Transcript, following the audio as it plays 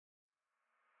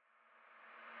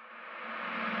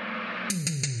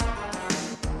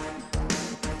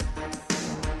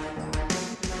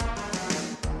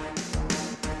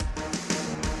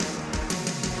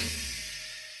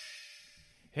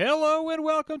Hello and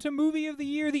welcome to Movie of the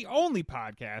Year, the only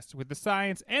podcast with the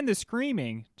science and the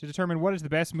screaming to determine what is the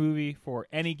best movie for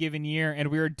any given year. And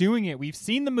we are doing it. We've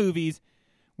seen the movies.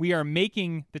 We are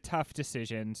making the tough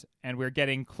decisions, and we're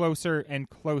getting closer and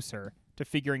closer to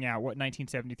figuring out what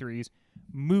 1973's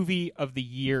Movie of the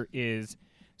Year is.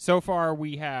 So far,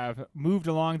 we have moved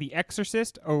along The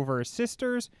Exorcist over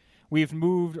Sisters. We've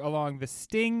moved along The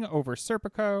Sting over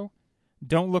Serpico.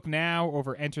 Don't Look Now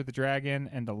over Enter the Dragon,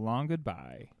 and The Long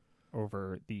Goodbye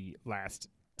over The Last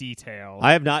Detail.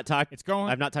 I've not talked to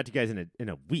you guys in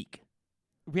a week.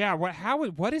 Yeah,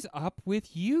 what is up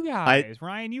with you guys?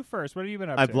 Ryan, you first. What have you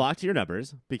been up to? I blocked your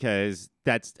numbers because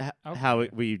that's how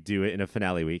we do it in a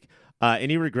finale week.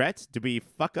 Any regrets? Did we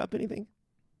fuck up anything?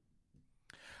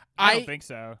 I don't think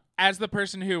so. As the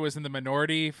person who was in the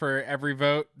minority for every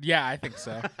vote, yeah, I think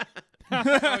so.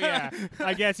 Oh yeah,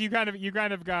 I guess you kind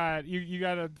of got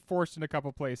forced in a couple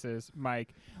places,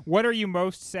 Mike. What are you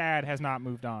most sad has not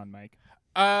moved on, Mike?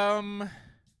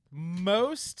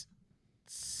 Most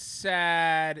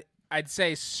sad, I'd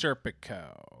say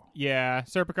Serpico. Yeah,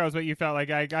 Serpico is what you felt like.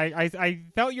 I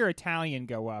felt your Italian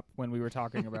go up when we were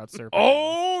talking about Serpico.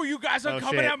 Oh, you guys are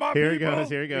coming at my Here people.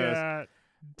 Here he goes. Yeah,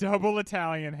 double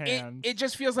Italian hands. It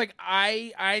just feels like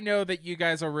I know that you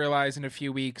guys will realize in a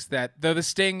few weeks that though The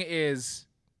Sting is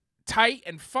tight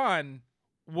and fun,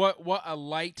 what a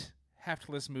light,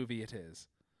 heftless movie it is.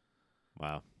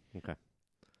 Wow. Okay.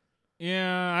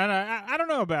 Yeah, I don't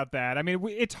know about that. I mean,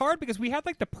 it's hard because we had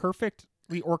like the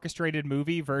perfectly orchestrated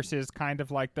movie versus kind of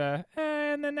like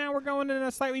and then now we're going in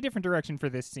a slightly different direction for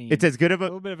this scene. It's as good of a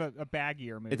little bit of a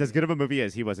baggier movie. It's as good of a movie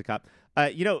as He Was a Cop.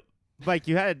 Mike,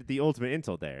 you had the ultimate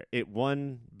insult there. It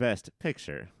won Best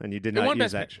Picture, and you did not use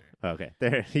Best that. Picture. Oh, okay,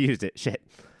 there, you used it. Shit.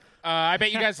 I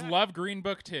bet you guys love Green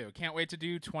Book too. Can't wait to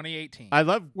do 2018. I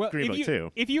love Green Book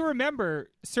too. If you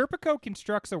remember, Serpico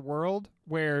constructs a world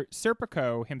where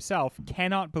Serpico himself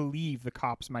cannot believe the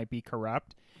cops might be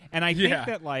corrupt, and I think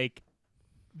that like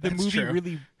the That's movie true.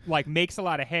 really like makes a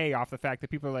lot of hay off the fact that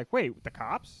people are like, "Wait, the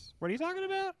cops? What are you talking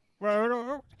about?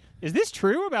 Well, is this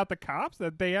true about the cops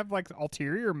that they have like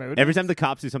ulterior motives?" Every time the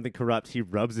cops do something corrupt, he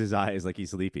rubs his eyes like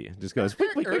he's sleepy and just goes.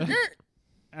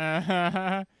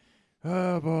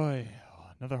 Oh boy,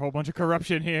 another whole bunch of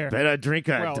corruption here. Better drink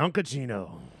a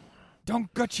Dunkachino.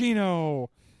 Dunkachino.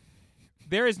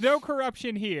 There is no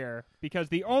corruption here because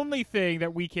the only thing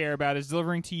that we care about is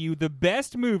delivering to you the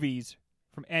best movies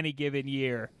from any given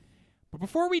year. But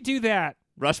before we do that,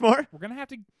 Rushmore? we're going to have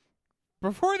to...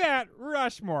 Before that,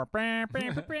 Rushmore.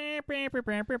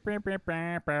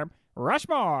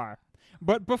 Rushmore.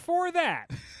 But before that,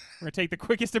 we're going to take the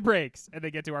quickest of breaks and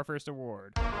then get to our first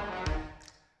award.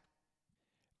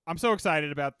 I'm so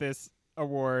excited about this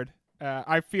award.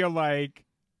 I feel like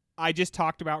I just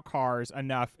talked about Cars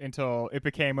enough until it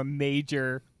became a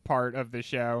major part of the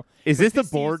show. Is this the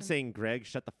board saying, Greg,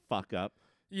 shut the fuck up?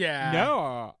 Yeah.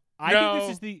 No. I think this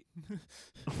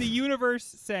is the universe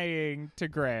saying to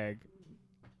Greg,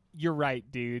 you're right,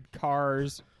 dude.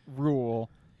 Cars rule.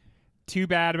 Too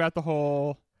bad about the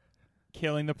whole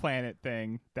killing the planet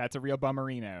thing. That's a real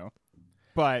bummerino.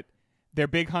 But they're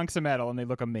big hunks of metal and they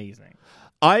look amazing.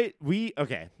 I made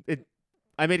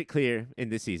it clear in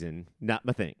this season, not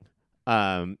my thing.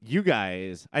 You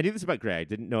guys, I knew this about Greg.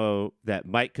 Didn't know that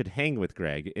Mike could hang with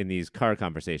Greg in these car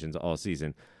conversations all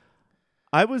season.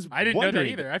 I didn't know that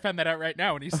either. I found that out right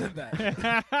now when he said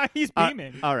that. He's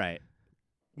beaming. All right.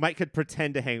 Mike could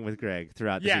pretend to hang with Greg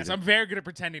throughout the season. Yes, I'm very good at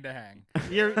pretending to hang.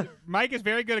 Mike is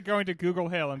very good at going to Google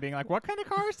Hill and being like, what kind of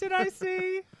cars did I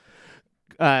see?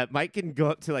 Mike can go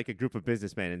up to like a group of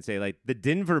businessmen and say, like, the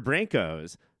Denver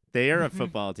Broncos, they are a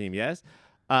football team, yes?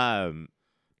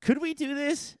 Could we do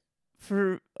this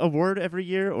for award every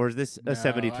year, or is this a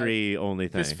 73 only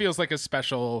thing? This feels like a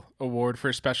special award for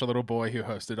a special little boy who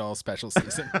hosted all special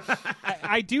season.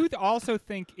 I do also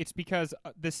think it's because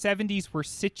the 70s were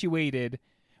situated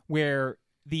where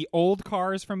the old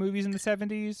cars from movies in the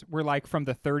 70s were like from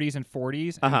the 30s and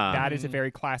 40s. And that is a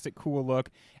very classic, cool look.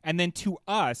 And then to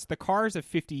us, the cars of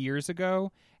 50 years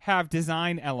ago have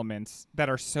design elements that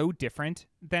are so different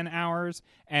than ours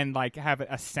and like have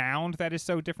a sound that is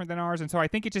so different than ours. And so I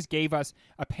think it just gave us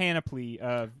a panoply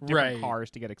of different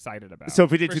cars to get excited about. So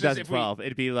if we did 2012,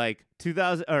 it'd be like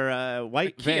 2000 or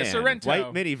white Kia van, Sorrento.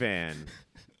 white minivan.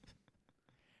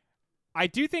 I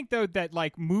do think, though, that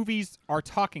like movies are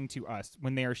talking to us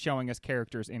when they are showing us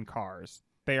characters in cars.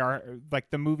 They are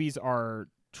like the movies are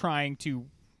trying to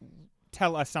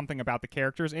tell us something about the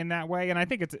characters in that way, and I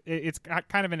think it's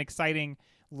kind of an exciting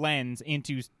lens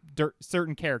into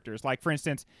certain characters. Like, for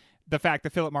instance, the fact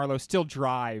that Philip Marlowe still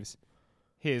drives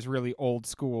his really old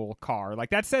school car. Like,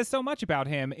 that says so much about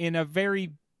him in a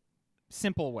very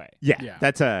simple way. Yeah.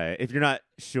 That's if you're not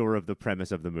sure of the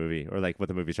premise of the movie or like what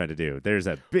the movie's trying to do, there's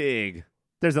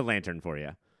a lantern for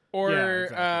you. Or Yeah,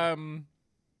 exactly.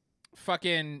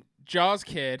 fucking Jaws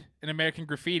kid in American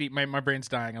Graffiti. My brain's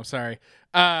dying. I'm sorry.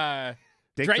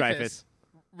 Dick Dreyfuss.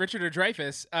 Richard or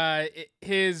Dreyfuss.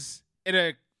 His in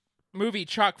a movie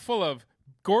chock full of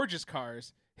gorgeous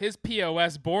cars. His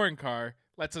POS boring car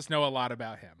lets us know a lot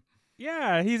about him.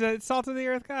 Yeah, he's a salt of the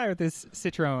earth guy with his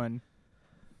Citroen.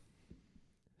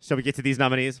 Shall we get to these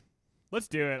nominees? Let's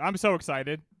do it. I'm so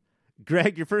excited.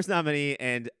 Greg, your first nominee,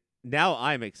 and now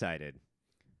I'm excited,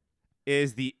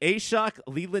 is the Ashok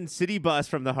Leland City Bus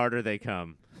from The Harder They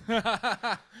Come.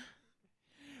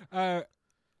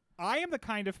 I am the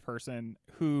kind of person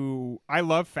who I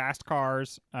love fast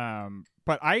cars,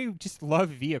 but I just love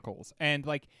vehicles. And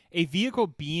like a vehicle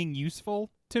being useful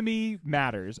to me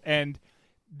matters. And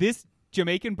this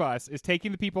Jamaican bus is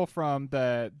taking the people from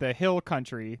the hill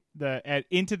country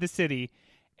into the city,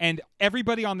 and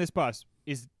everybody on this bus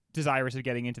is desirous of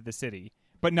getting into the city.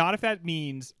 But not if that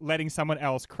means letting someone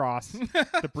else cross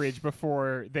the bridge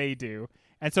before they do.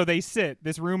 And so they sit,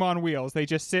 this room on wheels, they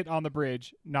just sit on the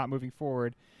bridge, not moving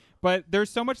forward. But there's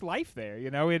so much life there, you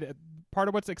know? Part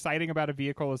of what's exciting about a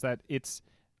vehicle is that it's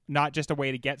not just a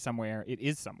way to get somewhere, it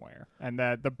is somewhere. And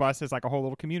the bus is like a whole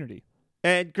little community.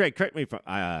 And Greg, correct me if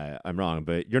I'm wrong,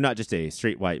 but you're not just a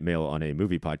straight white male on a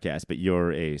movie podcast, but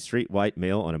you're a straight white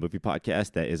male on a movie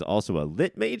podcast that is also a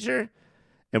lit major.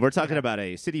 And we're talking about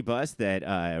a city bus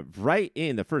that right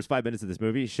in the first 5 minutes of this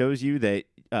movie shows you that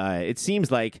it seems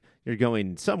like you're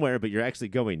going somewhere, but you're actually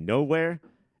going nowhere.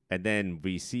 And then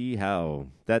we see how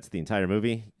that's the entire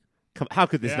movie. How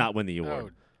could this not win the award?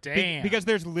 Oh, damn. Because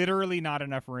there's literally not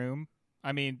enough room.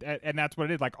 I mean, and that's what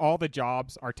it is. Like, all the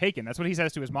jobs are taken. That's what he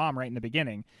says to his mom right in the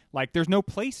beginning. Like, there's no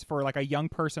place for, like, a young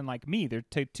person like me there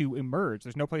to emerge.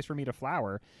 There's no place for me to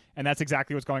flower. And that's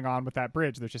exactly what's going on with that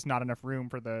bridge. There's just not enough room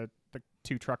for the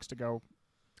two trucks to go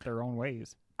their own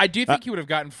ways. I do think he would have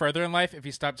gotten further in life if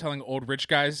he stopped telling old rich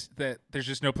guys that there's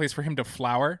just no place for him to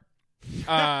flower.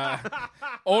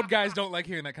 Old guys don't like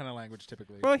hearing that kind of language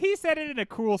typically. Well, he said it in a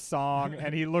cool song,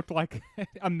 and he looked like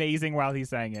amazing while he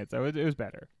sang it. So it was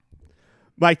better.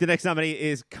 Mike, the next nominee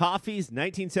is Coffee's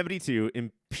 1972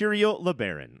 Imperial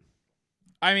LeBaron.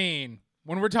 I mean,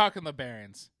 when we're talking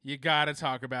LeBarons, you got to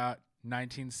talk about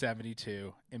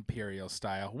 1972 Imperial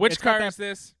style. Which It's got car is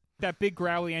this? That big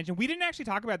growly engine. We didn't actually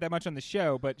talk about that much on the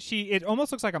show, but it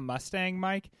almost looks like a Mustang,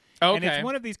 Mike. Okay. And it's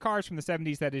one of these cars from the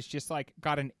 70s that is just like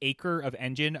got an acre of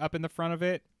engine up in the front of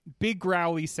it. Big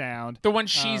growly sound. The one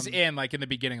she's in, like in the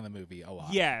beginning of the movie, a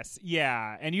lot. Yes,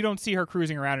 yeah. And you don't see her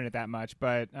cruising around in it that much,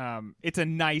 but it's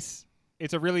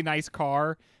a really nice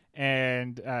car,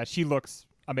 and she looks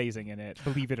amazing in it,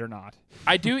 believe it or not.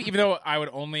 I do, even though I would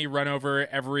only run over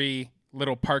every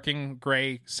little parking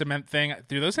gray cement thing.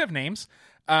 Do those have names?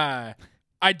 I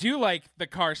do like the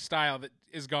car style that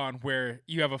is gone where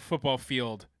you have a football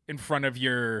field in front of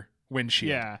your windshield.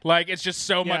 Yeah. Like, it's just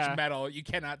so much metal, you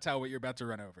cannot tell what you're about to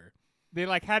run over. They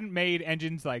like hadn't made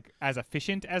engines like as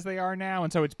efficient as they are now,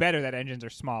 and so it's better that engines are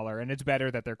smaller, and it's better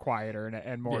that they're quieter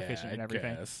and more efficient and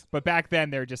everything. Guess. But back then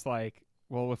they're just like,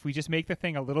 well, if we just make the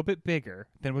thing a little bit bigger,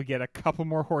 then we get a couple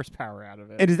more horsepower out of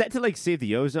it. And is that to like save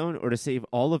the ozone or to save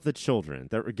all of the children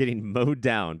that were getting mowed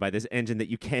down by this engine that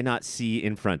you cannot see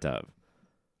in front of?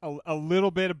 A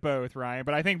little bit of both, Ryan.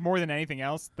 But I think more than anything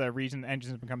else, the reason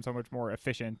engines have become so much more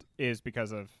efficient is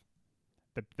because of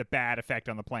the bad effect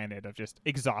on the planet of just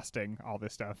exhausting all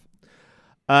this stuff.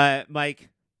 Mike,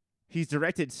 he's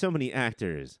directed so many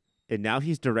actors, and now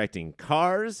he's directing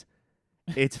cars.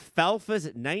 It's Falfa's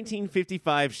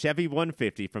 1955 Chevy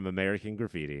 150 from American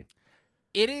Graffiti.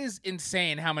 It is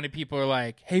insane how many people are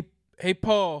like, hey,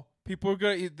 Paul,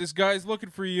 this guy's looking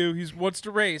for you. He wants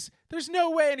to race. There's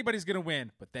no way anybody's going to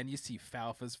win. But then you see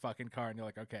Falfa's fucking car, and you're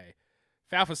like, okay,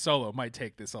 Falfa Solo might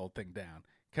take this old thing down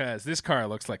because this car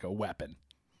looks like a weapon.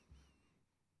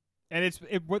 And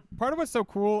part of what's so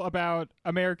cool about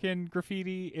American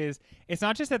Graffiti is it's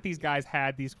not just that these guys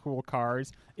had these cool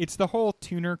cars. It's the whole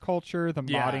tuner culture, the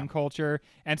modding culture.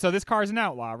 And so this car is an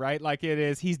outlaw, right? Like it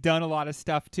is. He's done a lot of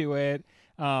stuff to it,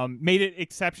 made it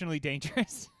exceptionally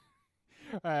dangerous.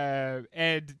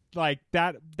 And like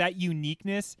that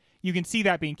uniqueness, you can see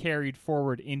that being carried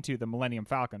forward into the Millennium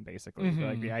Falcon, basically. Mm-hmm.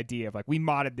 Like the idea of like, we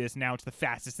modded this, now it's the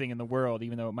fastest thing in the world,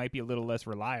 even though it might be a little less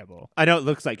reliable. I know it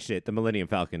looks like shit, the Millennium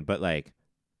Falcon, but like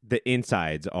the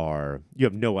insides are, you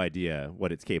have no idea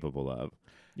what it's capable of.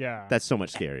 Yeah. That's so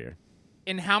much scarier.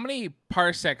 In how many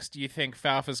parsecs do you think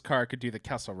Falfa's car could do the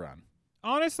Kessel Run?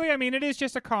 Honestly, I mean, it is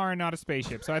just a car and not a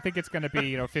spaceship, so I think it's going to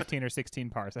be 15 or 16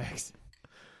 parsecs.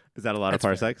 Is that a lot of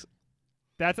parsecs?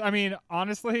 I mean,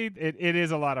 honestly, it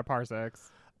is a lot of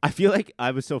parsecs. I feel like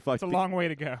I was so fucked It's a long way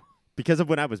to go. because of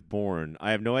when I was born.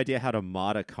 I have no idea how to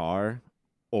mod a car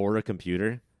or a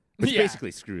computer, which Yeah.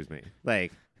 basically screws me.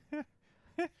 Like,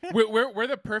 We're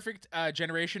the perfect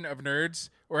generation of nerds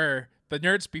where the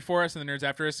nerds before us and the nerds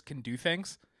after us can do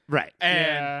things. right.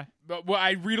 And well,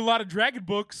 I read a lot of dragon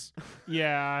books.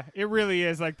 Yeah, it really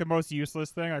is like the most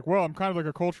useless thing. Like, well, I'm kind of like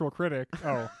a cultural critic.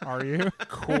 Oh, are you?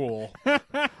 Cool.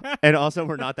 And also,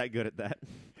 we're not that good at that.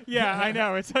 Yeah, I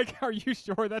know. It's like, are you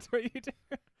sure that's what you do?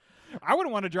 I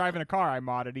wouldn't want to drive in a car I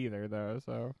modded either, though.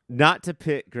 So Not to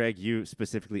pit Greg, you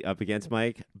specifically up against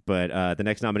Mike, but the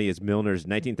next nominee is Milner's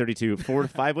 1932 Ford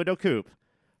five-window coupe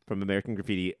from American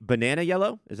Graffiti. Banana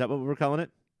yellow? Is that what we're calling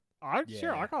it?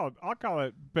 Sure, Yeah. I'll call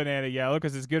it banana yellow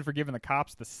because it's good for giving the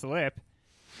cops the slip.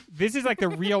 This is like the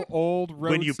real old roadster.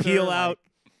 When you peel like- out.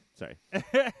 Sorry.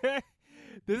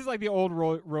 This is like the old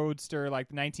roadster, like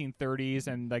the 1930s,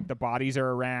 and like the bodies are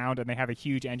around, and they have a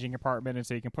huge engine compartment, and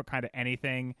so you can put kind of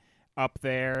anything up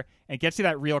there, and it gets you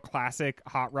that real classic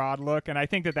hot rod look. And I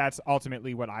think that that's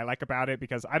ultimately what I like about it,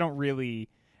 because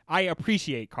I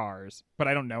appreciate cars, but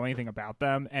I don't know anything about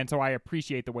them, and so I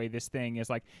appreciate the way this thing is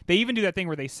like. They even do that thing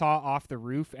where they saw off the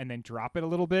roof and then drop it a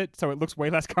little bit, so it looks way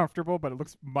less comfortable, but it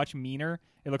looks much meaner.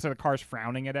 It looks like the car's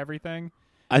frowning at everything.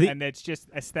 I think And it's just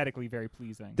aesthetically very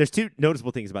pleasing. there's two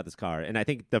noticeable things about this car, and I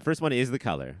think the first one is the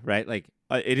color, right? Like,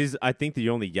 it is, I think, the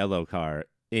only yellow car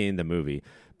in the movie.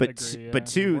 But Agree, yeah. but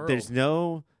two, World. there's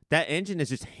no, that engine is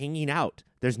just hanging out.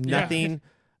 There's nothing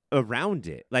around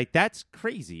it. Like, that's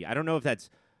crazy. I don't know if that's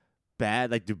bad.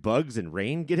 Like, do bugs and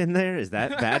rain get in there? Is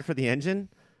that bad for the engine?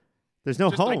 There's no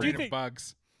Just hole. like do random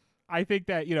bugs. I think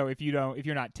that, if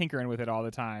you're not tinkering with it all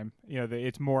the time,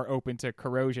 it's more open to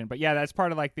corrosion. But yeah, that's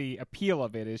part of like the appeal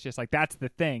of it, is just like that's the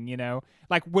thing,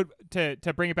 like to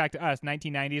bring it back to us,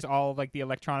 1990s, all of, like the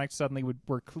electronics suddenly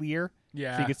were clear,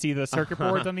 Yeah. so you could see the circuit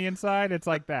boards on the inside. It's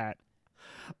like that.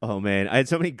 Oh man, I had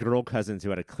so many girl cousins who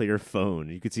had a clear phone.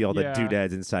 You could see all the Yeah.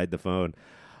 doodads inside the phone.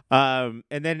 And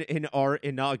then in our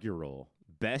inaugural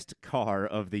Best Car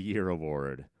of the Year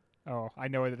award, Oh, I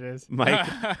know what it is. Mike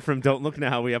from Don't Look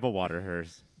Now, we have a water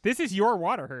hearse. This is your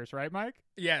water hearse, right, Mike?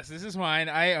 Yes, this is mine.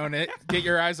 I own it. Get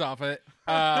your eyes off it.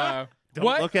 Don't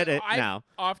look at it I've now.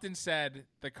 often said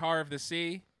the car of the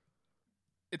sea.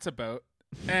 It's a boat,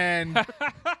 and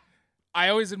I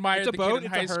always admired It's a the boat, kid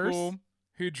in it's a high hearse. school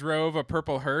who drove a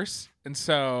purple hearse, and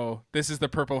so this is the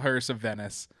purple hearse of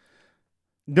Venice.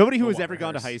 Nobody who The has ever water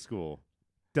gone to hearse. high school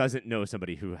doesn't know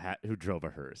somebody who drove a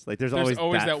hearse. Like, there's There's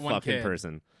always that that one fucking kid.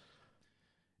 person.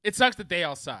 It sucks that they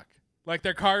all suck. Like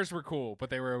their cars were cool, but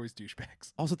they were always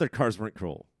douchebags. Also, their cars weren't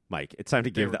cool. Mike, it's time to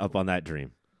give were up on that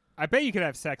dream. I bet you could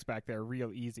have sex back there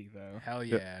real easy, though. Hell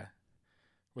yeah,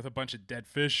 with a bunch of dead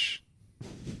fish.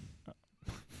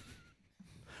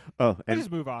 Oh, Let's and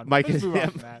just move on. Mike Let's is- move yeah.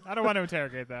 on from that. I don't want to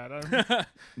interrogate that.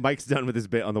 Mike's done with his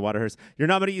bit on the water hearse. Your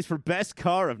nominees for Best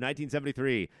Car of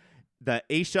 1973. The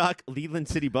Ashok Leland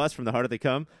City Bus from The Harder They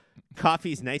Come.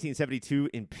 Coffee's 1972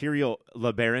 Imperial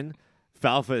LeBaron.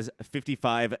 Falfa's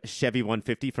 55 Chevy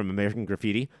 150 from American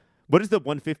Graffiti. What does the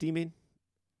 150 mean?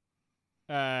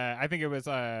 I think it was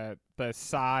the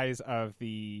size of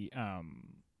the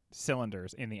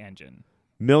cylinders in the engine.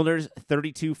 Milner's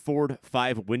 32 Ford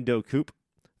 5-window coupe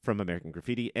from American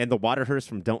Graffiti. And the water hearse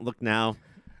from Don't Look Now.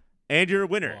 And your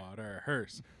winner Water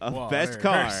hearse. of Water Best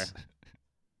Car hearse.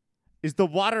 is the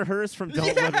water hearse from Don't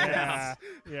Look Now. Yeah,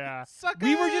 yeah. Suckers!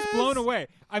 We were just blown away.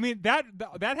 I mean, that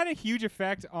had a huge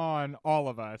effect on all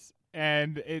of us,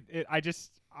 and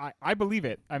I believe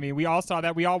it. I mean, we all saw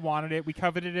that. We all wanted it. We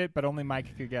coveted it, but only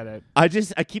Mike could get it. I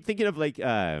keep thinking of like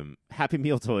Happy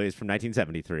Meal toys from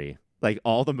 1973. Like,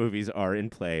 all the movies are in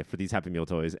play for these Happy Meal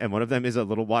toys, and one of them is a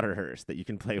little water hearse that you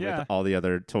can play Yeah. with all the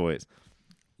other toys.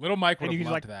 Little Mike And would you have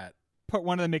could, loved like, that. Put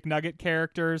one of the McNugget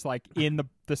characters like in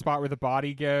the spot where the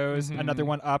body goes. Mhm. Another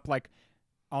one up like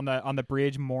on the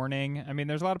bridge mourning. I mean,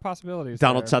 there's a lot of possibilities.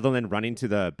 Donald there. Sutherland running to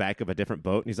the back of a different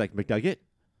boat, and he's like, McNugget,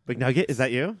 is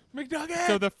that you? McNugget.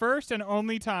 So the first and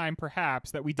only time, perhaps,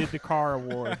 that we did the car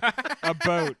award, a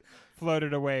boat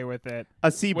floated away with it. A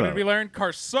what seaboat. did we learn?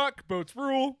 Cars suck. Boats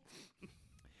rule.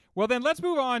 Well, then let's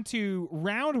move on to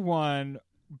round 1,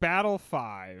 Battle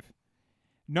 5.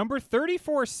 Number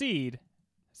 34 seed.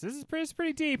 So this is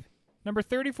pretty deep. Number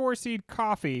 34 seed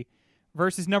Coffee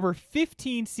versus number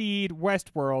 15 seed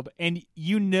Westworld. And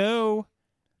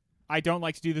I don't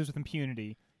like to do this with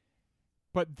impunity,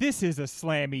 but this is a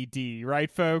slammy D,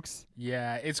 right, folks?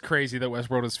 Yeah, it's crazy that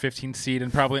Westworld is 15th seed,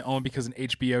 and probably only because an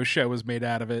HBO show was made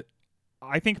out of it.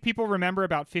 I think people remember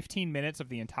about 15 minutes of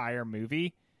the entire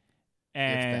movie.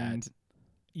 And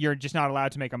you're just not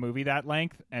allowed to make a movie that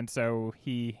length, and so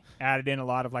he added in a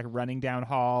lot of like running down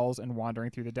halls and wandering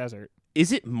through the desert.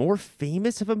 Is it more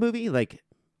famous of a movie? Like,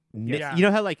 Yeah. you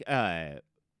know how like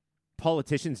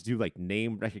politicians do like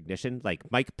name recognition? Like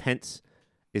Mike Pence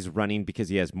is running because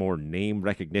he has more name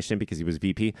recognition because he was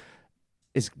VP.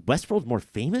 Is Westworld more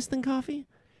famous than Coffee?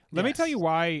 Let me Yes. tell you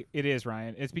why it is,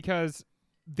 Ryan. It's because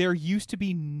there used to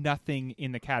be nothing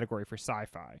in the category for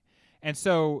sci-fi. And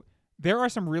so there are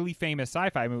some really famous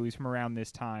sci-fi movies from around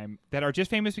this time that are just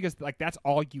famous because like that's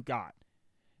all you got.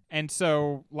 And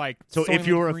so like So if Soylent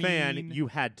you were a Green- fan, you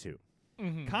had to.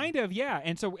 Mhm. kind of, yeah.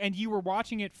 And you were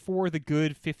watching it for the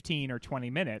good 15 or 20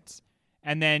 minutes,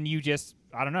 and then you just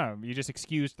I don't know, you just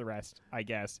excused the rest, I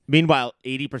guess. Meanwhile,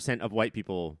 80% of white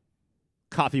people,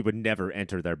 Coffee would never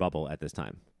enter their bubble at this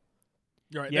time.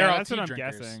 You're right. Yeah, They're all that's what tea I'm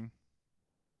drinkers. guessing.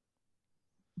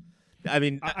 I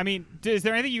mean, I mean, is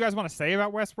there anything you guys want to say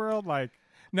about Westworld? Like,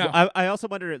 No, I also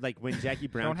wonder, like, when Jackie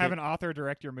Brown don't have came- an author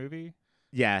direct your movie?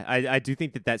 Yeah, I do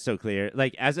think that that's so clear.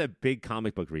 Like, as a big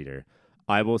comic book reader,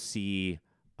 I will see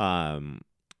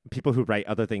people who write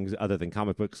other things other than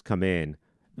comic books come in,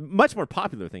 much more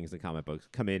popular things than comic books,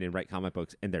 come in and write comic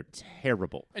books, and they're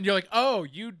terrible. and you're like, oh,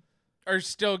 you're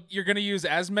going to use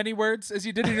as many words as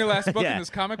you did in your last book Yeah. in this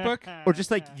comic book. Or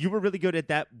just like, you were really good at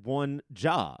that one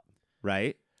job,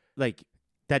 right? Like,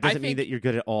 that I doesn't mean think- that you're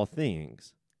good at all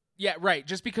things. Yeah, right.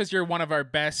 Just because you're one of our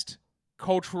best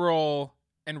cultural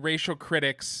and racial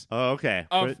critics Oh, okay.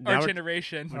 of Now our we're-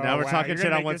 generation. Now we're wow, talking you're shit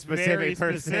gonna on make one this very specific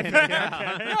person. specific.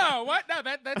 Yeah. Okay. No, what? No,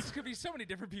 that could be so many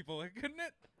different people, couldn't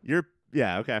it?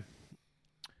 Yeah, okay.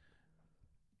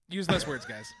 Use less words,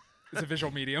 guys. It's a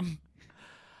visual medium.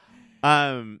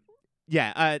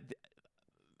 Yeah.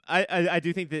 I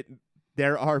do think that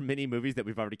there are many movies that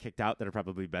we've already kicked out that are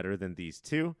probably better than these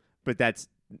two, but that's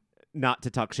not to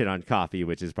talk shit on Coffee,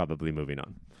 which is probably moving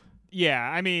on. Yeah,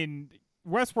 I mean,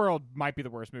 Westworld might be the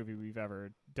worst movie we've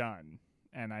ever done,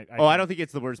 and I I don't think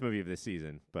it's the worst movie of this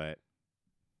season, but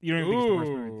you don't even think it's the worst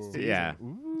movie. Of the Ooh. season. Yeah.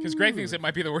 Because Greg thinks it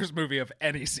might be the worst movie of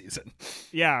any season.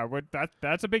 Yeah,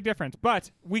 that's a big difference.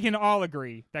 But we can all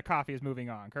agree that Coffee is moving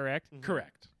on, correct?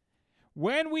 Correct.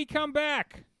 When we come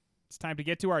back, it's time to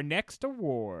get to our next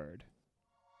award.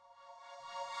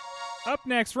 Up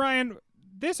next, Ryan,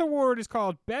 this award is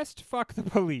called Best Fuck the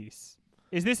Police.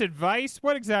 Is this advice?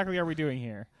 What exactly are we doing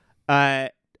here? I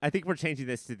think we're changing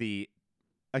this to the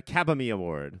Academy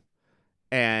Award.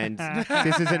 And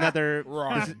this is another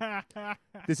Wrong.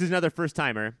 this is another first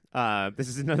timer. This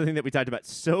is another thing that we talked about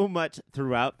so much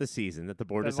throughout the season that the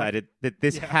board That, like- decided that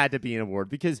this Yeah. had to be an award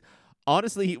because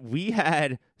honestly, we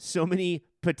had so many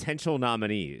potential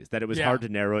nominees that it was Yeah. hard to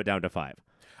narrow it down to 5.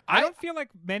 I don't feel like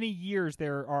many years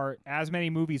there are as many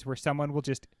movies where someone will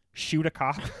just shoot a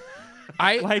cop.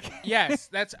 Like- yes,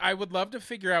 I would love to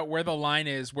figure out where the line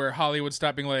is where Hollywood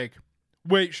stopped being like,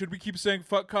 wait, should we keep saying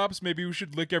fuck cops? Maybe we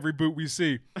should lick every boot we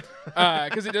see.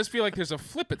 Because it does feel like there's a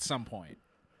flip at some point.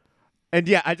 And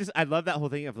yeah, I love that whole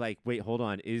thing of like, wait, hold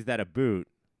on, is that a boot?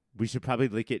 We should probably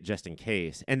lick it just in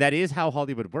case. And that is how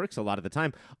Hollywood works a lot of the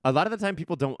time. A lot of the time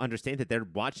people don't understand that they're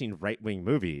watching right-wing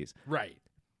movies Right.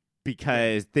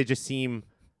 because they just seem,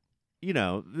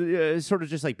 sort of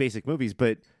just like basic movies,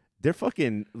 but they're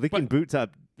fucking licking But boots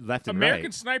up left and American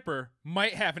right. Sniper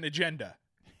might have an agenda.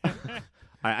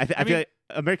 I mean- feel like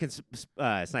American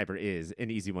Sniper is an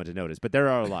easy one to notice, but there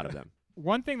are a lot of them.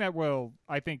 One thing that will,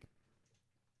 I think,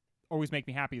 always make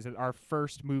me happy is that our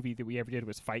first movie that we ever did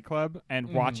was Fight Club, and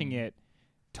watching it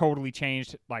totally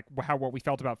changed like what we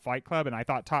felt about Fight Club, and I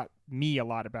thought taught me a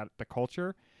lot about the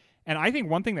culture. And I think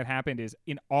one thing that happened is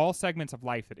in all segments of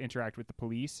life that interact with the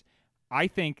police, I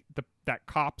think that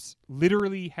cops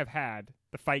literally have had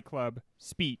the Fight Club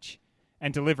speech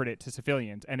and delivered it to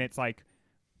civilians, and it's like,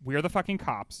 we're the fucking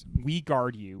cops. We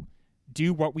guard you.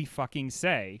 Do what we fucking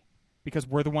say because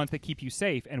we're the ones that keep you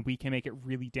safe and we can make it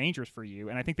really dangerous for you.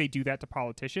 And I think they do that to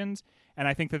politicians, and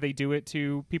I think that they do it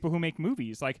to people who make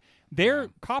movies. Like, their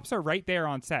cops are right there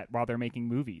on set while they're making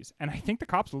movies. And I think the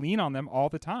cops lean on them all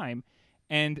the time.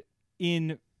 And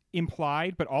in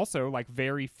implied but also like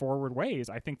very forward ways,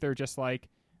 I think they're just like,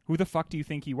 who the fuck do you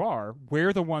think you are?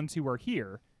 We're the ones who are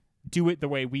here. Do it the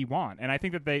way we want. And I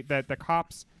think that the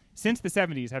cops since the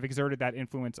 70s have exerted that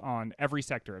influence on every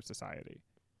sector of society.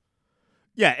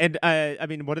 Yeah, and I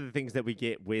mean, one of the things that we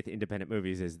get with independent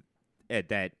movies is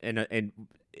that, and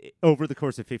over the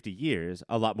course of 50 years,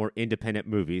 a lot more independent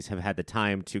movies have had the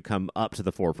time to come up to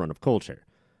the forefront of culture,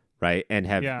 right? And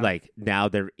have like now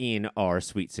they're in our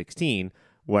Sweet 16.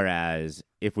 Whereas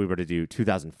if we were to do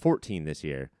 2014 this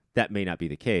year, that may not be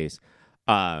the case.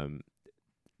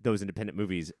 Those independent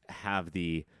movies have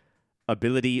the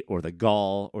ability or the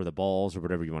gall or the balls or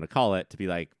whatever you want to call it to be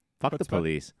like, fuck the Chutzpah.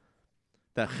 police.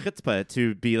 The chutzpah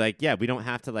to be like, yeah, we don't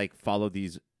have to like follow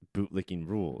these bootlicking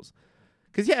rules.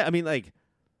 Because, yeah, I mean, like,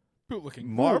 Bootlicking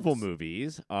Marvel rules.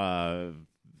 movies, a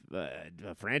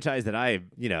franchise that I,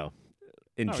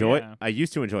 enjoy, yeah. I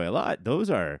used to enjoy a lot. Those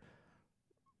are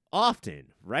often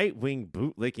right-wing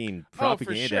bootlicking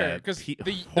propaganda. Oh, for sure. Because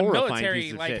the horrifying military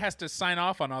pieces of like shit. has to sign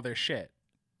off on all their shit.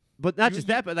 But not You- just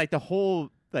that, but like the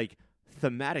whole like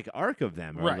thematic arc of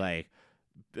them are Right.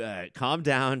 like, calm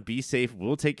down, be safe.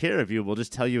 We'll take care of you. We'll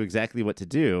just tell you exactly what to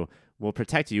do. We'll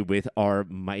protect you with our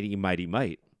mighty, mighty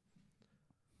might.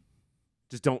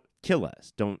 Just don't kill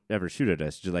us. Don't ever shoot at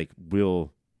us. Just like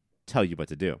we'll tell you what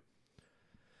to do.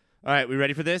 All right, we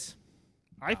ready for this?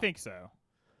 I think so.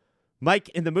 Mike,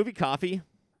 in the movie Coffee,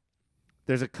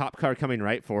 there's a cop car coming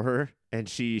right for her, and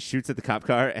she shoots at the cop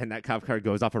car, and that cop car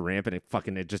goes off a ramp, and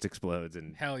it just explodes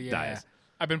and Hell yeah. dies.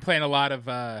 I've been playing a lot of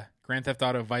Grand Theft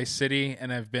Auto Vice City,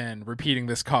 and I've been repeating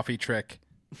this coffee trick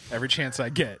every chance I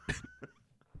get.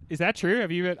 Is that true?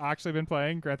 Have you actually been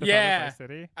playing Grand Theft Auto Yeah. Vice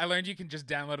City? I learned you can just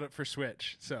download it for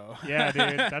Switch. So Yeah,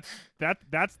 dude.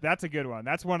 That's a good one.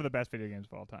 That's one of the best video games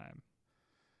of all time.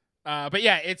 but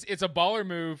yeah, it's a baller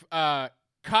move.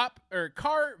 Cop or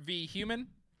car v human.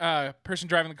 Person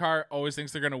driving the car always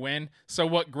thinks they're gonna win. So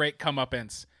what great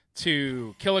comeuppance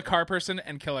to kill a car person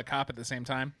and kill a cop at the same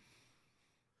time.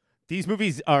 These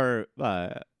movies are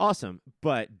awesome,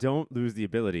 but don't lose the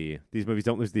ability. These movies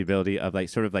don't lose the ability of like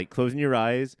sort of like closing your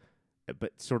eyes,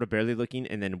 but sort of barely looking,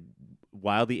 and then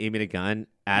wildly aiming a gun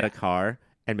at a car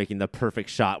and making the perfect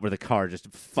shot where the car just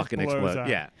fucking blows explodes. up.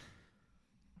 Yeah.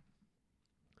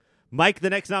 Mike, the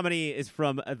next nominee is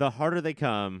from The Harder They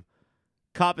Come.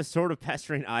 Cop is sort of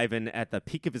pestering Ivan at the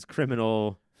peak of his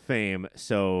criminal fame,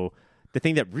 so the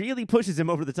thing that really pushes him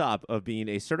over the top of being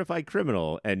a certified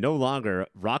criminal and no longer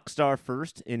rock star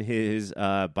first in his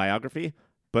biography,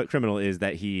 but criminal, is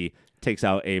that he takes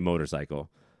out a motorcycle.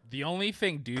 The only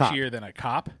thing Cop. douchier than a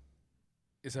cop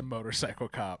is a motorcycle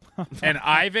cop. And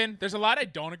Ivan, there's a lot I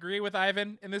don't agree with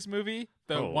Ivan in this movie.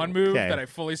 The one move Okay. that I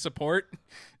fully support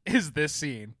is this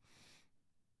scene.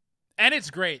 And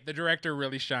it's great. The director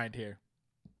really shined here.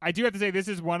 I do have to say this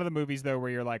is one of the movies though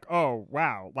where you're like, oh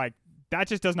wow, like that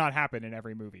just does not happen in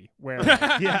every movie where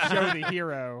you show the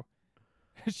hero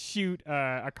shoot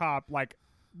a cop. Like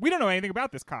we don't know anything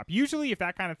about this cop. Usually, if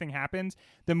that kind of thing happens,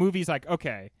 the movie's like,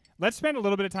 okay, let's spend a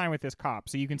little bit of time with this cop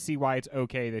so you can see why it's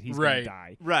okay that he's going Right. to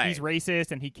die. Right. He's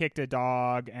racist and he kicked a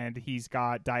dog and he's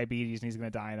got diabetes and he's going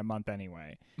to die in a month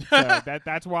anyway. So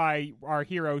that's why our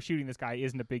hero shooting this guy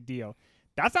isn't a big deal.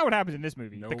 That's not what happens in this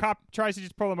movie. The Nope. cop tries to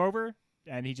just pull him over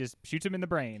and he just shoots him in the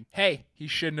brain. Hey, he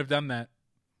shouldn't have done that.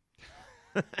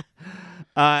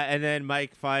 And then,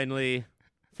 Mike, finally,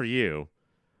 for you,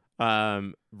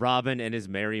 Robin and his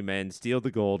merry men steal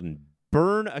the gold and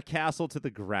burn a castle to the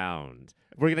ground.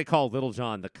 We're going to call Little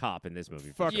John the cop in this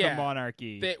movie. Fuck Yeah. the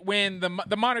monarchy. That when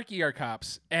the monarchy are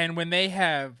cops, and when they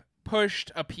have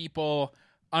pushed a people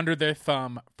under their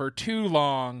thumb for too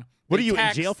long, What they are you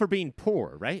tax- in jail for being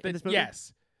poor, right? In this movie?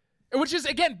 Yes, which is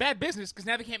again bad business because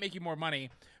now they can't make you more money.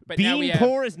 But now we Being have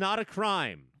poor is not a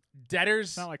crime. debtors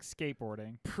It's not like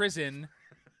skateboarding. prison.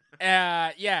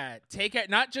 Take it.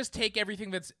 Not just take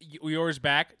everything that's yours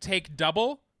back. Take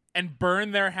double and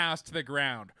burn their house to the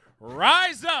ground.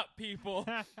 Rise up, people.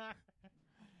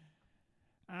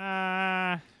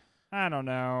 I don't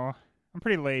know. I'm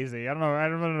pretty lazy. I don't know. I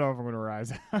don't know if I'm going to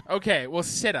rise. Okay, well,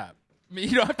 sit up. I mean,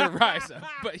 you don't have to rise up,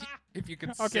 but if you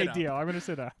can Okay, sit up. deal. I'm going to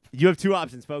sit up. You have two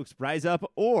options, folks. Rise up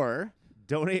or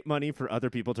donate money for other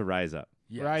people to rise up.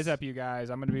 Yes. Rise up, you guys.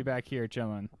 I'm going to be back here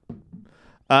chilling.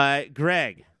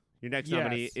 Greg, your next Yes.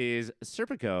 nominee is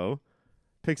Serpico.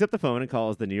 Picks up the phone and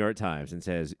calls the New York Times and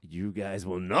says, "You guys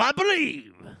will not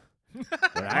believe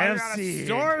what I have got seen. a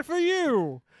story for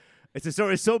you. It's a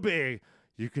story so big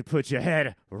you could put your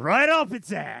head right up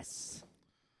its ass."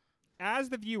 As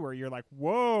the viewer, you're like,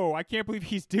 whoa, I can't believe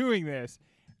he's doing this.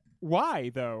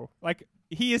 Why, though? Like,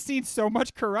 he has seen so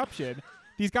much corruption.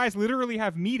 These guys literally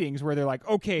have meetings where they're like,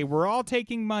 okay, we're all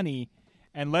taking money,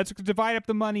 and let's divide up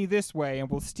the money this way, and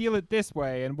we'll steal it this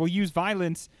way, and we'll use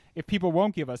violence if people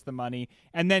won't give us the money.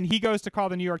 And then he goes to call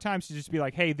the New York Times to just be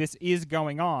like, hey, this is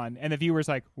going on. And the viewer's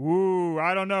like, ooh,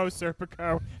 I don't know,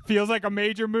 Serpico. Feels like a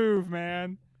major move,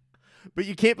 man. But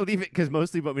you can't believe it because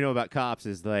mostly what we know about cops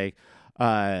is like,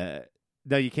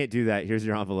 no, you can't do that. Here's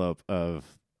your envelope of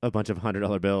a bunch of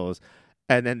 $100 bills.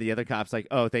 And then the other cop's like,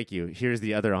 oh, thank you. Here's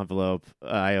the other envelope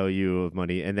I owe you of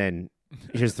money. And then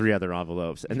here's 3 other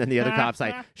envelopes. And then the other cop's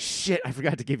like, shit, I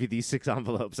forgot to give you these 6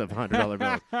 envelopes of $100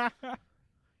 bills.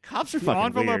 Cops are The fucking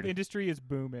envelope weird. industry is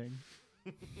booming.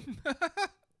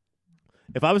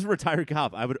 If I was a retired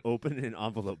cop, I would open an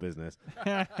envelope business.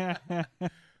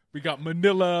 We got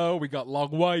Manila. We got Long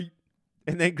White.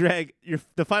 And then, Greg,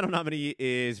 the final nominee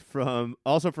is from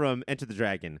Enter the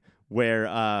Dragon, where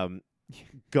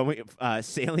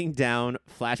sailing down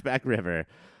Flashback River,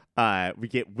 we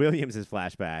get Williams'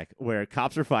 flashback where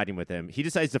cops are fighting with him. He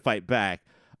decides to fight back,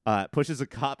 pushes a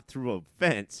cop through a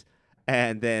fence,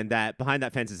 and then behind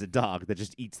that fence is a dog that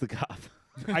just eats the cop.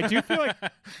 I do feel like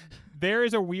there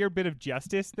is a weird bit of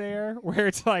justice there where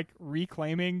it's like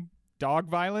reclaiming dog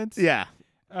violence. Yeah.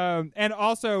 And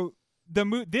also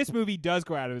this movie does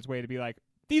go out of its way to be like,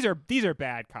 these are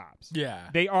bad cops. Yeah.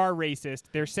 They are racist.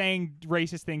 They're saying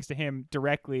racist things to him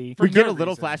directly. We get no a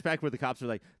little reason. flashback where the cops are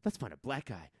like, let's find a black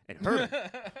guy and hurt him.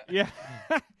 Yeah.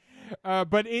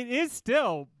 But it is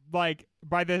still like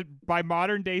by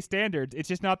modern day standards, it's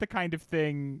just not the kind of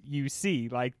thing you see,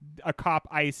 like a cop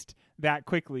iced that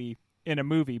quickly in a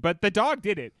movie. But the dog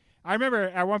did it. I remember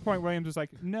at one point Williams was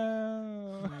like,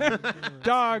 "No,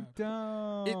 dog,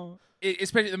 don't."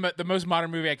 Especially the most modern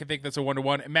movie I can think that's a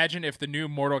 1-to-1. Imagine if the new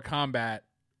Mortal Kombat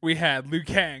we had Liu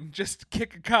Kang just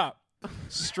kick a cop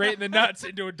straight in the nuts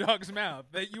into a dog's mouth.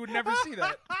 That you would never see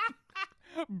that.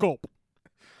 Gulp.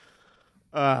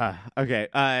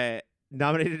 Okay.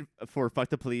 Nominated for Fuck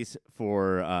the Police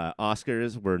for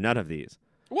Oscars were none of these.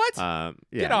 What? Yeah.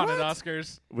 Get on What? it,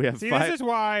 Oscars. We have See, 5. this is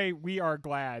why we are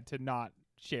glad to not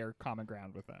share common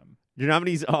ground with them. Your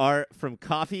nominees are from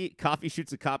Coffee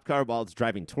shoots a cop car while it's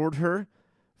driving toward her.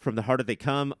 From The Harder They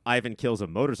Come, Ivan kills a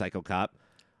motorcycle cop,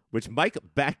 which Mike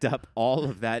backed up all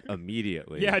of that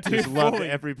immediately. Yeah, dude, Just loved fully.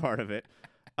 every part of it.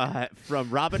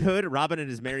 From Robin Hood, Robin and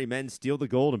his merry men steal the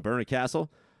gold and burn a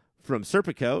castle. From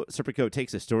Serpico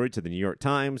takes a story to the New York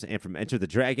Times. And from Enter the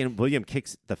Dragon, William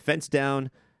kicks the fence down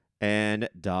and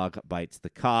dog bites the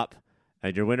cop.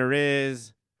 And your winner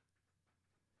is...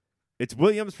 It's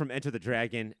Williams from Enter the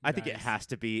Dragon. I think it Nice. has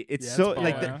to be. It's Yeah, so it's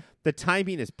like fine. the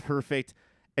timing is perfect.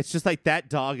 It's just like that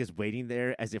dog is waiting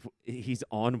there as if he's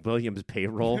on Williams'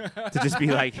 payroll to just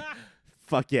be like,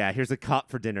 "Fuck yeah, here's a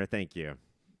cop for dinner, thank you."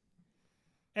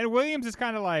 And Williams is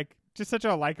kind of like just such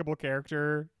a likable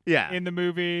character Yeah. in the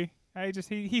movie.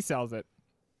 He sells it.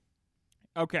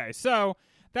 Okay, so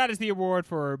that is the award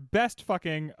for best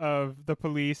fucking of the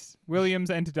police.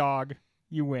 Williams and dog,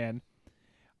 you win.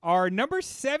 Our number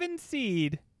 7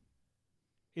 seed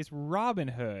is Robin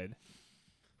Hood,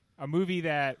 a movie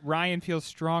that Ryan feels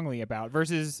strongly about,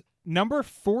 versus number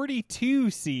 42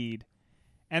 seed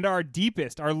and our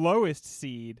lowest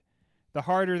seed, The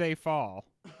Harder They Fall.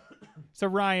 So,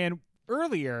 Ryan,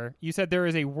 earlier you said there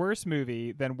is a worse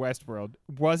movie than Westworld.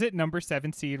 Was it number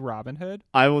 7 seed Robin Hood?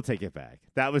 I will take it back.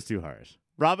 That was too harsh.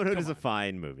 Robin Hood is a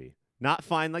fine movie. Not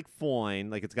fine like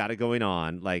fine, like it's got it going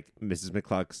on, like Mrs.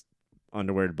 McCluck's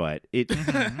underwear butt.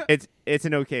 It's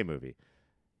an okay movie.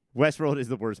 Westworld is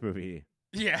the worst movie.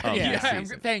 Yeah, Oh, yeah. this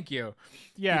season. Thank you.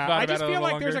 Yeah, You thought I about just it a feel little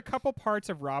like there's longer? a couple parts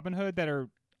of Robin Hood that are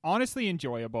honestly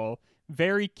enjoyable,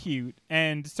 very cute,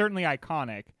 and certainly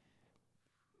iconic.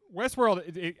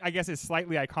 Westworld, I guess, is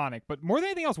slightly iconic, but more than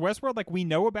anything else, Westworld, like, we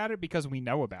know about it because we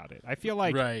know about it. I feel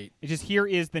like Right. it's just here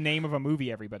is the name of a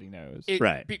movie everybody knows.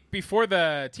 Right. Before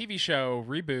the TV show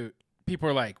reboot, people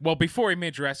were like, well, before he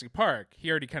made Jurassic Park,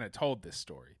 he already kind of told this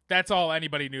story. That's all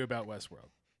anybody knew about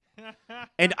Westworld.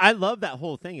 And I love that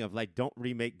whole thing of like, don't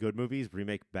remake good movies,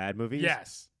 remake bad movies.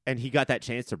 Yes. And he got that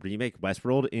chance to remake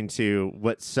Westworld into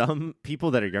what some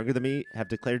people that are younger than me have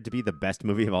declared to be the best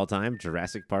movie of all time,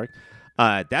 Jurassic Park.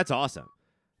 That's awesome.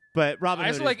 But Robin I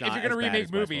Hood also is like, not if you're going to as bad remake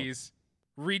as Westworld. movies,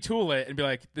 retool it and be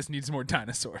like, this needs more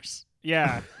dinosaurs.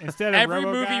 Yeah, instead of Every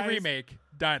Robo movie Guys, remake,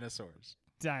 dinosaurs.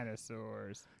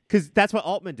 dinosaurs. Because that's what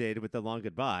Altman did with The Long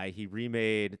Goodbye. He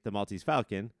remade The Maltese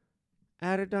Falcon,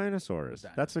 added dinosaurs.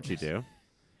 That's what you do.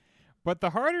 But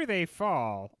The Harder They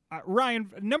Fall,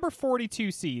 Ryan, number 42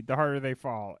 seed, The Harder They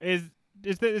Fall, is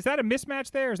that a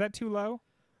mismatch there? Is that too low?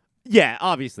 Yeah,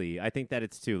 obviously. I think that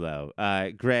it's too low.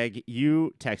 Greg,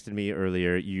 you texted me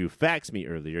earlier. You faxed me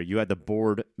earlier. You had the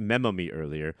board memo me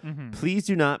earlier. Mm-hmm. Please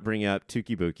do not bring up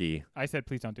Tuki Buki I said,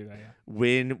 please don't do that. Yeah.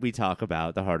 when we talk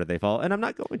about The Harder They Fall, and I'm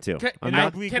not going to. I'm In not an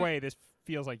oblique can- way, this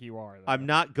feels like you are. Though. I'm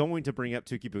not going to bring up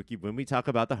Tuki Buki when we talk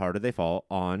about The Harder They Fall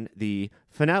on the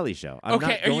finale show. I'm Okay,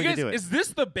 not are you going guys? to do it. Is this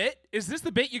the bit? Is this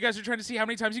the bit you guys are trying to see how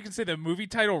many times you can say the movie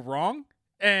title wrong?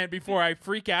 And before I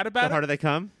freak out The about Harder it, They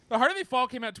Come? The Harder They Fall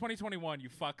came out 2021. You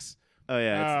fucks. Oh,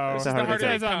 yeah. It's Oh, The The Harder it Harder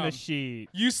They says Come. on the Come. sheet.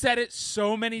 You said it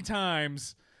so many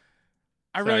times.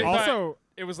 I Sorry. really thought Also,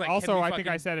 it was like. also, can we I think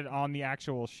I fucking- said it on the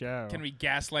actual show. Can we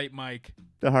gaslight Mike?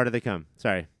 The Harder They Come.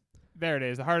 Sorry. There it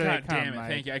is. The Harder God They Come. damn it! Mike.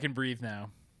 Thank you. I can breathe now.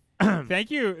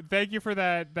 Thank you for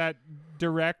that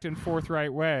direct and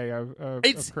forthright way of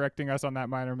correcting us on that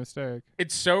minor mistake.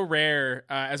 It's so rare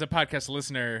as a podcast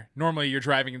listener. Normally, you're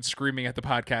driving and screaming at the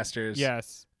podcasters.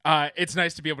 Yes, it's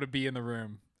nice to be able to be in the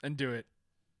room and do it.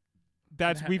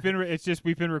 We've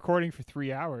been recording for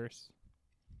 3 hours,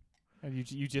 and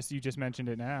you just mentioned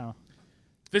it now.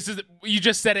 You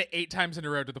just said it 8 times in a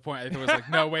row to the point I thought it was like,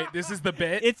 no, wait, this is the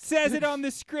bit? It says it on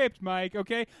the script, Mike,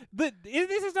 okay? This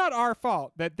is not our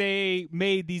fault that they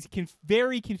made these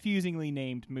very confusingly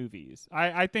named movies.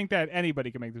 I think that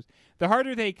anybody can make this. The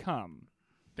Harder They Come.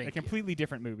 A completely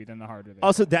different movie than The Harder They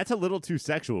Also, that's a little too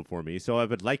sexual for me, so I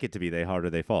would like it to be The Harder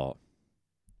They Fall.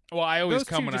 Well, I always Those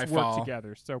come two when just I work fall.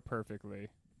 together so perfectly.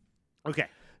 Okay,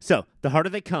 so The Harder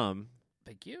They Come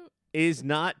Thank you. is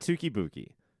not Tuki Buki.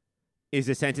 Is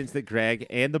a sentence that Greg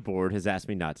and the board has asked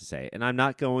me not to say, and I'm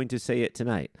not going to say it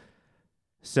tonight.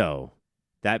 So,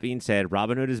 that being said,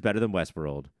 Robin Hood is better than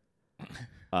Westworld.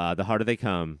 The Harder They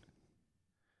Come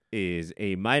is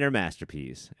a minor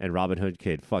masterpiece, and Robin Hood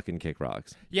could fucking kick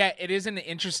rocks. Yeah, it is an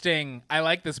interesting... I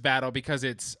like this battle because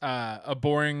it's a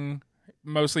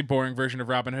mostly boring version of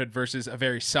Robin Hood versus a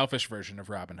very selfish version of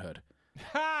Robin Hood.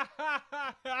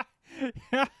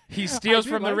 He steals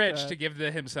from the rich to give to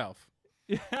himself.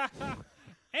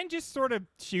 And just sort of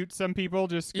shoot some people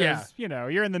just because,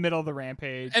 you're in the middle of the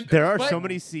rampage. And There are so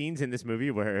many scenes in this movie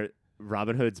where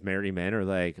Robin Hood's merry men are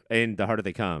like, in The Harder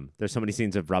They Come, there's so many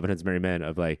scenes of Robin Hood's merry men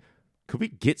of like, could we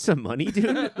get some money,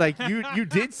 dude? Like, you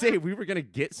did say we were going to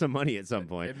get some money at some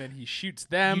point. And then he shoots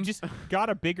them. You just got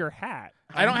a bigger hat.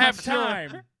 I don't I'm have not sure.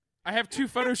 time. I have 2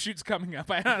 photo shoots coming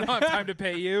up. I don't have time to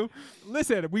pay you.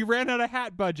 Listen, we ran out of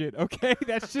hat budget, okay?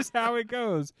 That's just how it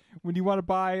goes when you want to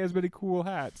buy as many cool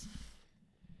hats.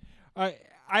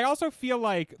 I also feel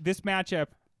like this matchup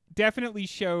definitely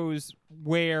shows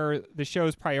where the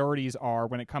show's priorities are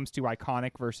when it comes to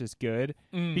iconic versus good.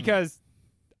 Because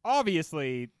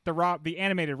obviously the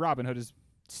animated Robin Hood is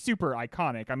super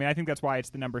iconic. I mean, I think that's why it's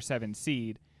the number 7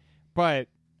 seed. But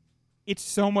it's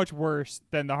so much worse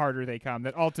than The Harder They Come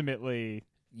that ultimately...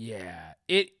 Yeah.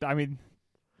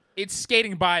 It's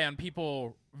skating by on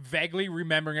people vaguely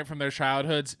remembering it from their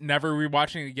childhoods, never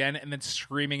rewatching it again, and then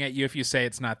screaming at you if you say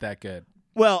it's not that good.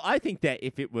 Well, I think that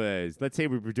if it was, let's say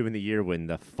we were doing the year when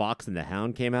The Fox and the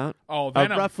Hound came out. Oh,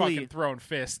 then I'm fucking throwing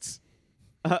fists.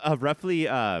 A roughly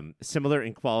similar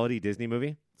in quality Disney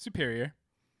movie. Superior.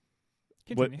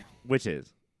 Continue. Which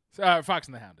is? Fox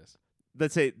and the Hound is.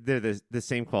 Let's say they're the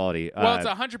same quality. Well, it's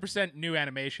 100% new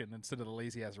animation instead of the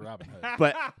lazy-ass Robin Hood.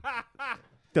 But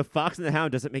The Fox and the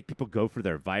Hound doesn't make people go for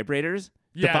their vibrators.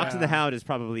 The Yeah. Fox and the Hound is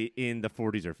probably in the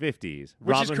 40s or 50s.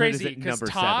 Which Robin is Hood crazy is at because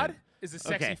number Todd 7. is a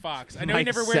sexy Okay. fox. I know Mike, he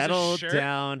never wears settle a shirt.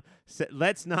 down.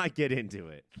 Let's not get into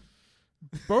it.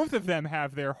 Both of them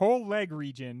have their whole leg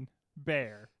region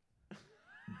bare.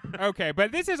 Okay,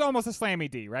 but this is almost a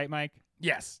slammy D, right, Mike?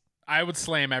 Yes, I would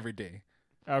slam every D.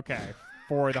 Okay,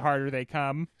 for The Harder They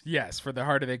Come. Yes, for The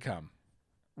Harder They Come.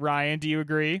 Ryan, do you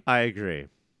agree? I agree.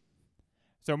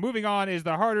 So moving on is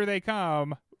The Harder They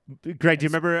Come. Greg, do you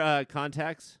remember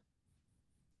Contacts?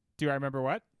 Do I remember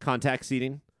what? Contact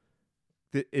seating?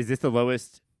 Is this the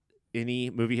lowest any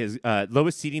movie has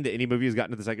lowest seating that any movie has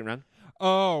gotten to the second round?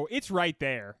 Oh, it's right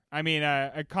there. I mean,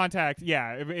 a Contact.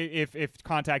 Yeah, if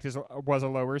Contact was a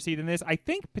lower seed than this, I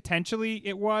think potentially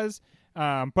it was.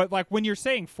 But like when you're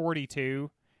saying 42,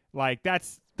 like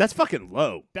that's fucking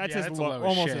low. That's Yeah, as that's low, low as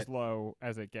almost shit. as low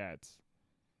as it gets.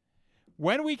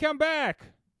 When we come back,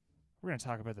 we're gonna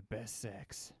talk about the best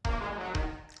sex.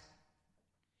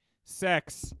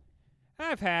 Sex.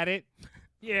 I've had it.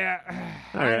 Yeah,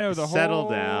 All I right, know the settle whole.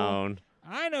 down.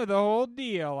 I know the whole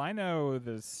deal. I know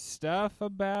the stuff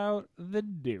about the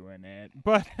doing it.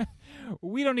 But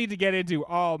we don't need to get into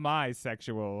all my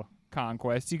sexual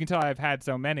conquests. You can tell I've had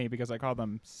so many because I call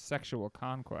them sexual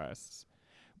conquests.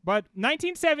 But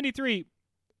 1973,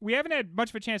 we haven't had much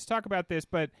of a chance to talk about this,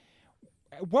 but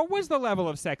what was the level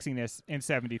of sexiness in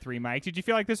 73, Mike? Did you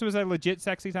feel like this was a legit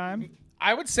sexy time?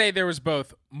 I would say there was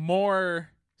both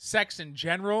more sex in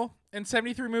general in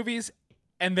 73 movies,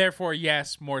 and therefore,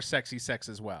 yes, more sexy sex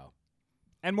as well.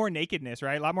 And more nakedness,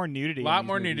 right? A lot more nudity. A lot in these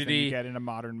more movies than nudity. you get in a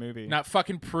modern movie. Not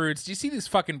fucking prudes. Do you see these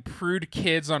fucking prude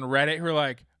kids on Reddit who are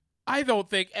like, I don't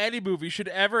think any movie should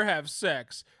ever have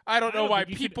sex. I don't know why think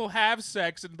you should- people have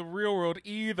sex in the real world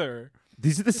either.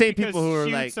 These are the same Because people who are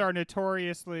shoots like are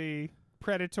notoriously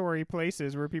predatory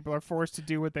places where people are forced to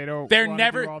do what they don't. They're wanna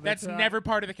never. do all the That's time. never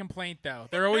part of the complaint, though.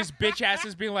 They're always bitch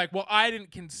asses being like, "Well, I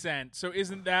didn't consent, so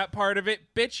isn't that part of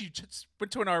it?" Bitch, you just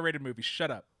went to an R-rated movie.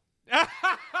 Shut up.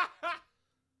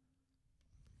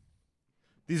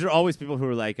 these are always people who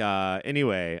are like,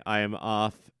 anyway, I am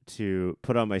off to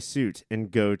put on my suit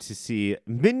and go to see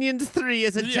Minions 3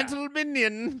 as a Yeah. gentle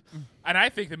minion. And I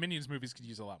think the Minions movies could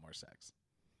use a lot more sex.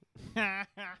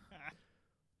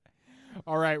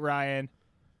 All right, Ryan.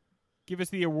 Give us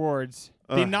the awards.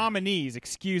 The nominees,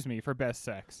 excuse me, for best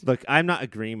sex. Look, I'm not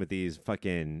agreeing with these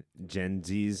fucking Gen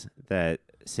Zs that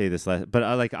say this last, but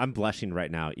I'm blushing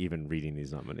right now even reading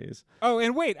these nominees. Oh,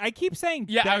 and wait, I keep saying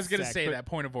Yeah, I best was going to sex, say but that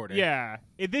point of order. Yeah.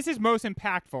 This is most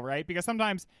impactful, right? Because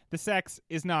sometimes the sex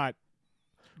is not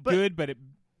good, but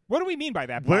what do we mean by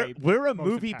that? We're a most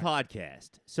movie impactful? podcast,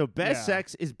 so best Yeah.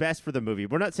 sex is best for the movie.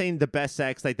 We're not saying the best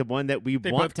sex like the one that we They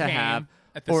want both to came have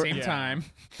at the or- same Yeah. time.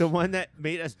 the one that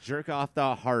made us jerk off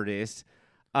the hardest.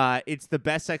 It's the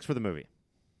best sex for the movie.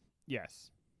 Yes.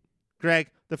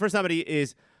 Greg, the first nominee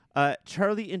is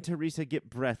Charlie and Teresa get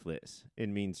breathless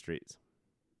in Mean Streets.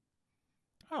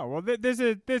 Oh, well, this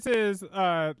is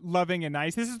loving and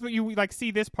nice. This is what you like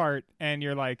see this part, and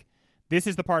you're like, this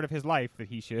is the part of his life that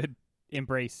he should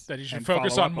embrace. That you should and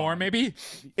focus follow on up more, maybe?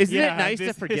 Isn't Yeah, it nice to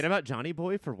this forget is- about Johnny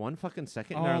Boy for one fucking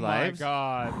second in Oh our my lives?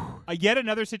 god! Yet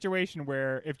another situation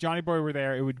where if Johnny Boy were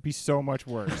there, it would be so much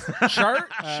worse. Char-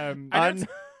 I know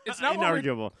it's not what we're-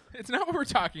 Inarguable. It's not what we're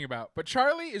talking about, but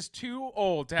Charlie is too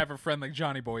old to have a friend like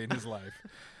Johnny Boy in his life.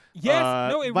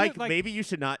 yes, no, it Mike, would, like, maybe you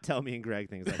should not tell me and Greg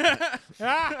things like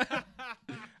that.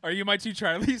 Are you my two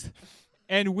Charlies?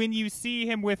 And when you see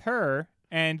him with her,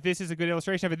 and this is a good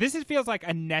illustration of it, feels like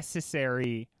a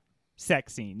necessary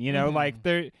sex scene. You know, like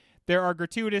there are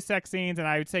gratuitous sex scenes, and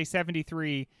I would say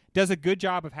 73 does a good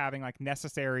job of having like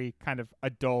necessary kind of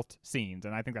adult scenes,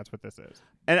 and I think that's what this is.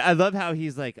 And I love how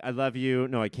he's like, I love you.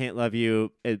 No, I can't love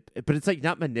you. But it's like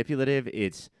not manipulative.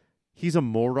 He's a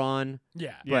moron,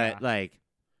 Yeah. Yeah. but like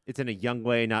it's in a young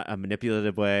way, not a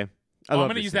manipulative way. I'm love going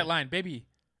to this use scene. that line. Baby,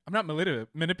 I'm not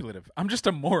manipulative. I'm just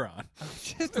a moron.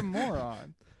 Just a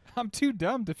moron. I'm too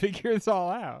dumb to figure this all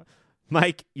out.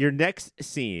 Mike, your next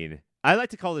scene, I like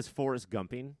to call this Forrest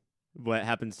Gumping, what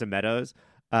happens to Meadows.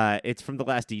 It's from The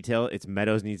Last Detail. It's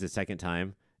Meadows needs a second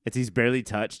time. It's he's barely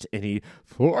touched, and he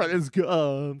Forrest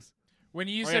Gumps. When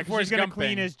you Oh, yeah, said 'cause Forrest he's gonna Gump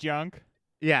clean his junk.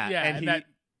 Yeah, yeah, and and he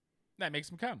that makes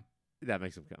him come. that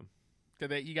makes him come.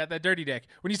 You got that dirty dick.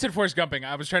 When you said Forrest Gumping,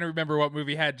 I was trying to remember what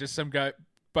movie had just some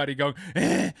buddy going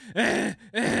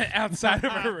outside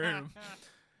of a room.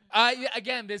 Yeah,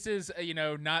 again, this is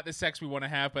not the sex we want to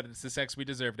have, but it's the sex we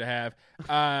deserve to have.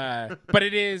 But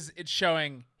it's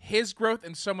showing his growth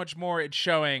and so much more. It's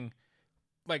showing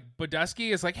like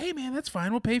Budusky is like, hey man, that's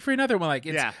fine. We'll pay for another one. Like,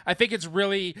 Yeah. I think it's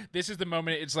really this is the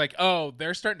moment. It's like, oh,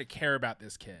 they're starting to care about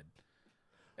this kid.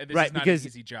 And this Right, is not because- an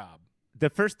easy job. The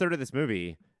first third of this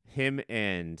movie, him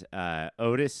and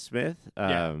Otis Smith,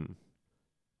 Yeah.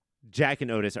 Jack and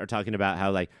Otis are talking about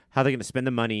how they're going to spend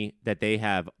the money that they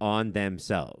have on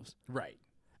themselves, Right.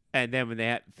 and then when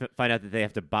they find out that they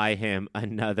have to buy him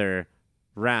another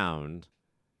round,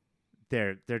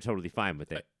 they're totally fine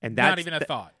with it. And that's Not even a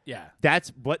thought. Yeah. That's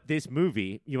what this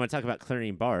movie. You want to talk about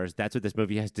clearing bars? That's what this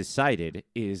movie has decided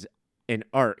is an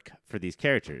arc for these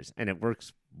characters, and it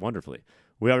works wonderfully.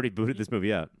 We already booted this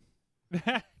movie up.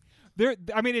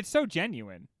 It's so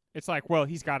genuine. It's like, well,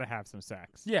 he's got to have some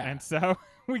sex. Yeah. And so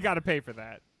we got to pay for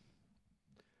that.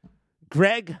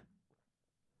 Greg,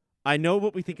 I know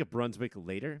what we think of Brunswick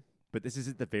later, but this is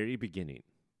at the very beginning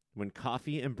when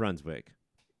Coffee and Brunswick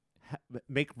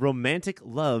make romantic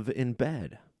love in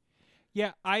bed.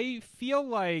 Yeah, I feel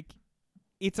like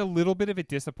it's a little bit of a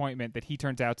disappointment that he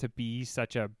turns out to be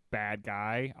such a bad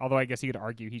guy. Although I guess you could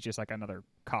argue he's just like another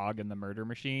cog in the murder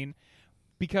machine.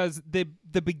 Because the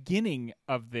beginning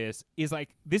of this is like,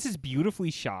 this is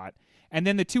beautifully shot. And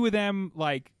then the two of them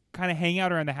like kind of hang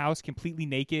out around the house completely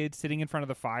naked, sitting in front of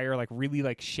the fire, like really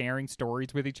like sharing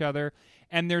stories with each other.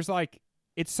 And there's like,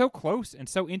 it's so close and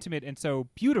so intimate and so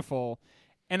beautiful.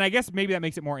 And I guess maybe that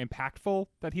makes it more impactful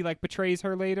that he like betrays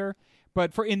her later.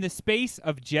 But for in the space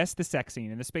of just the sex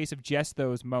scene, in the space of just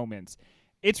those moments,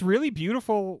 it's really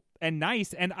beautiful and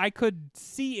nice. And I could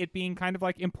see it being kind of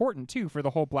like important too for the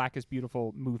whole Black is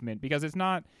Beautiful movement, because it's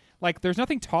not like there's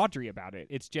nothing tawdry about it.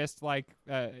 It's just like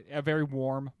a very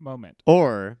warm moment.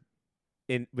 Or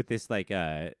with this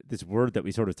this word that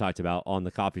we sort of talked about on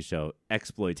the coffee show,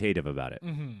 exploitative about it.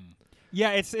 Mm-hmm.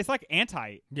 Yeah, it's like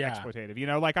anti-exploitative, you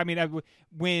know? Like, I mean,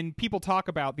 when people talk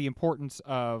about the importance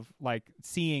of, like,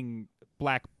 seeing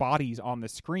Black bodies on the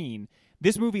screen,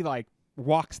 this movie, like,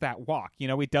 walks that walk. You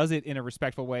know, it does it in a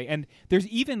respectful way. And there's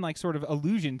even, like, sort of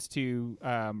allusions to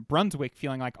Brunswick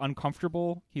feeling, like,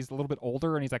 uncomfortable. He's a little bit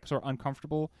older, and he's, like, sort of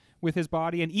uncomfortable with his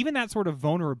body. And even that sort of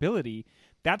vulnerability,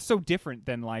 that's so different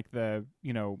than, like, the,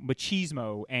 you know,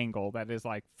 machismo angle that is,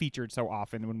 like, featured so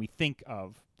often when we think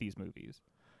of these movies.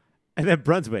 And then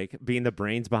Brunswick, being the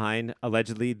brains behind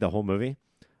allegedly the whole movie,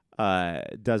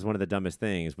 does one of the dumbest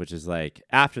things, which is like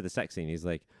after the sex scene, he's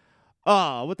like,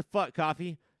 "Oh, what the fuck,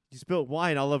 Coffee? You spilled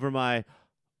wine all over my."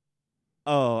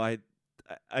 Oh,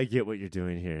 I get what you're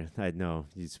doing here. I know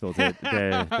you spilled it.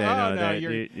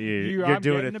 You're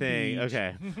doing a thing.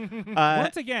 Okay.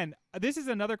 Once again, this is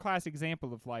another classic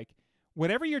example of like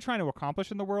whatever you're trying to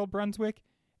accomplish in the world, Brunswick.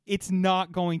 It's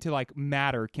not going to like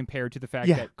matter compared to the fact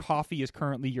that Coffee is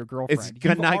currently your girlfriend.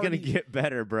 It's not going to get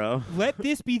better, bro. Let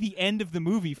this be the end of the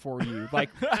movie for you.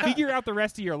 Like, figure out the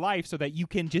rest of your life so that you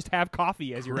can just have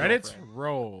Coffee as your Credits girlfriend.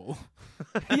 roll.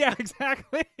 Yeah,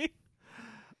 exactly.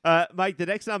 Mike, the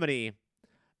next nominee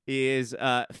is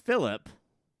Philip,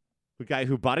 the guy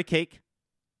who bought a cake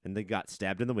and then got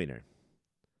stabbed in the wiener.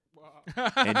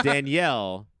 And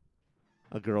Danielle,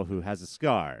 a girl who has a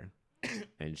scar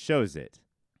and shows it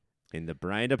in the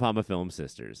Brian De Palma film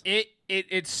Sisters.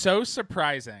 It's so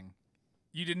surprising.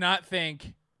 You did not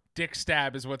think dick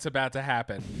stab is what's about to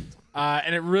happen.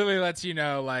 And it really lets you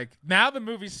know, like, now the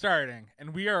movie's starting,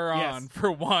 and we are on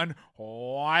for one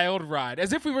wild ride,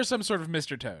 as if we were some sort of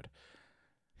Mr. Toad.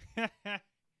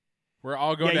 We're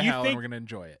all going to hell, and we're going to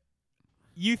enjoy it.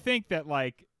 You think that,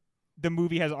 like, the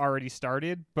movie has already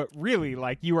started, but really,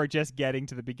 like, you are just getting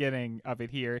to the beginning of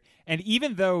it here. And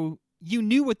even though you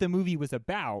knew what the movie was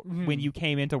about when you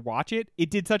came in to watch it, it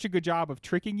did such a good job of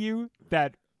tricking you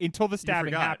that until the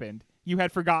stabbing happened, you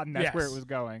had forgotten that's where it was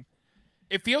going.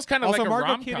 It feels kind of also, like a Margot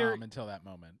rom-com Kidder, until that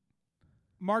moment.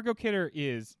 Margot Kidder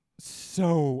is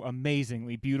so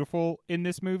amazingly beautiful in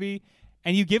this movie.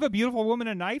 And you give a beautiful woman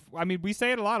a knife. I mean, we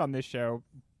say it a lot on this show.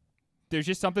 There's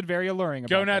just something very alluring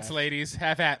about Go nuts, that. ladies.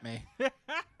 Have at me.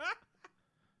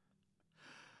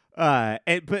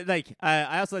 But like,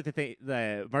 I also like to think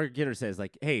that Margaret Kidder says,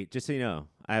 like, "Hey, just so you know,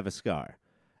 I have a scar,"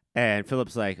 and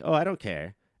Philip's like, "Oh, I don't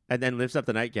care," and then lifts up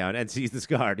the nightgown and sees the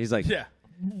scar, and he's like, Yeah.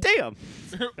 "Damn,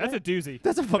 That's a doozy.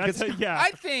 that's a fucking scar." yeah.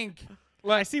 I think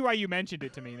I see why you mentioned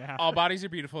it to me now. all bodies are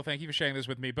beautiful. Thank you for sharing this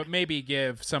with me. But maybe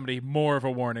give somebody more of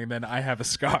a warning than I have a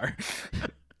scar.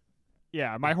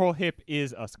 Yeah, my whole hip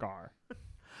is a scar.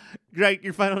 Greg,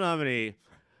 your final nominee,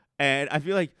 and I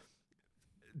feel like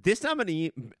this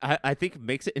nominee, I think,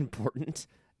 makes it important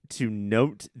to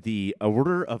note the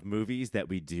order of movies that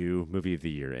we do Movie of the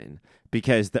Year in,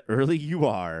 because the earlier you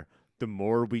are, the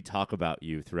more we talk about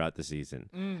you throughout the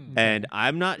season. And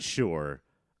I'm not sure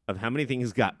of how many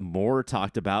things got more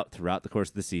talked about throughout the course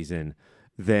of the season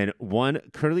than one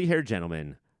curly-haired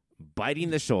gentleman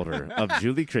biting the shoulder of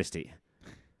Julie Christie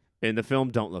in the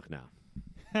film Don't Look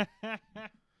Now.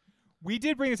 We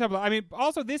did bring this up. I mean,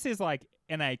 also, this is like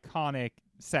an iconic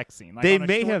sex scene. Like, They on a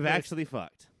may short have list, actually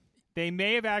fucked. They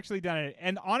may have actually done it.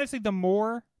 And honestly, the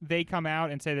more they come out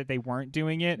and say that they weren't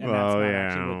doing it, and that's not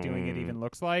actually what doing it even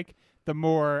looks like, the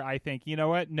more I think, you know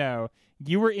what? No,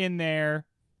 you were in there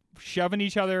shoving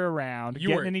each other around, You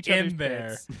getting were in each in other's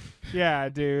there. pits. Yeah,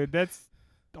 dude. That's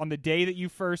on the day that you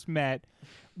first met.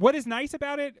 What is nice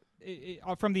about it,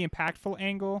 from the impactful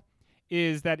angle,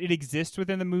 is that it exists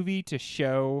within the movie to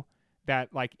show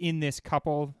that, like, in this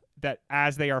couple, that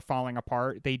as they are falling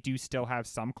apart, they do still have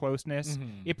some closeness.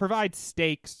 It provides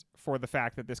stakes for the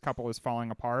fact that this couple is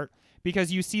falling apart,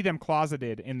 because you see them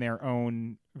closeted in their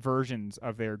own versions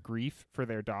of their grief for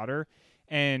their daughter,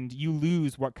 and you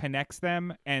lose what connects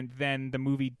them, and then the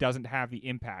movie doesn't have the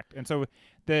impact. And so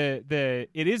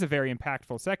it is a very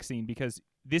impactful sex scene, because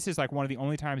this is like one of the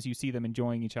only times you see them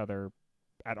enjoying each other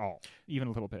at all, even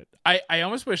a little bit. I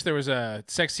almost wish there was a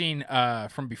sex scene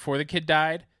from before the kid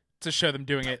died to show them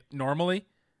doing it normally.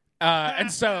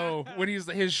 And so when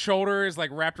his shoulder is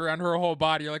like wrapped around her whole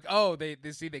body, you're like, oh, they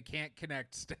see they can't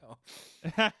connect still.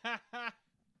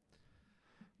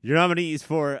 Your nominees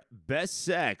for Best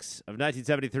Sex of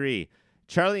 1973.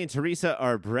 Charlie and Teresa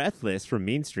are breathless from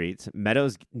Mean Streets.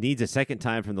 Meadows needs a second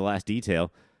time from The Last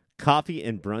Detail. Coffee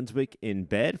and Brunswick in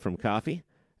bed from Coffee.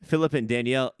 Philip and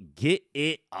Danielle get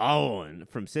it on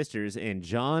from Sisters. And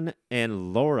John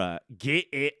and Laura get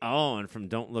it on from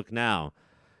Don't Look Now.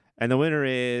 And the winner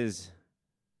is...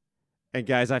 And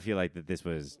guys, I feel like that this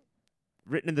was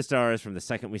written in the stars from the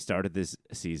second we started this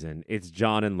season. It's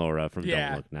John and Laura from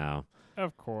Don't Look Now.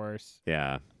 Of course.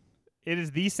 Yeah. It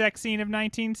is the sex scene of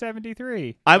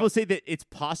 1973. I will say that it's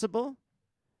possible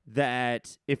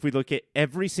that if we look at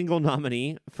every single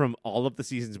nominee from all of the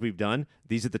seasons we've done,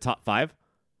 these are the top 5.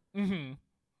 Mm-hmm.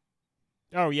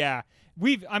 Oh yeah,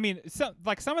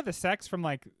 some of the sex from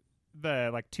like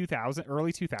the 2000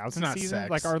 early 2000 not seasons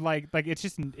sex. like are like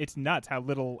it's nuts how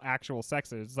little actual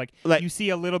sex is. Like Like- you see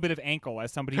a little bit of ankle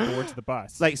as somebody boards the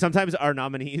bus. Like sometimes our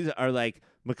nominees are like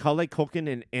Macaulay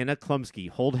Culkin and Anna Klumsky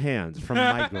hold hands from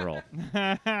My Girl.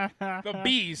 The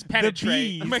bees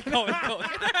penetrate. bees. Macaulay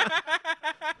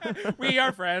Culkin. We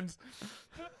are friends.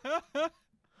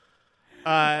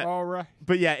 All right.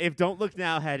 But yeah, if Don't Look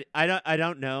Now had I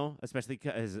don't know, especially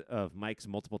because of Mike's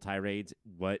multiple tirades,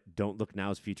 what Don't Look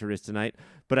Now's future is tonight.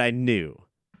 But I knew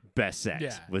Best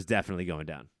Sex was definitely going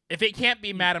down. If it can't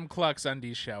be Madam Cluck's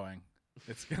undies showing,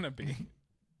 it's gonna be.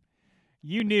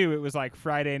 You knew it was like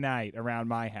Friday night around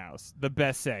my house. The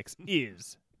Best Sex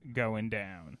is going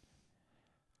down.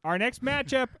 Our next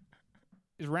matchup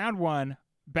is round 1,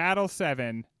 Battle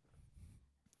 7.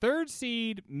 3rd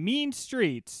seed Mean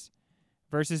Streets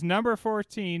versus number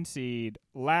 14 seed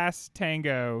Last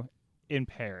Tango in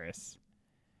Paris.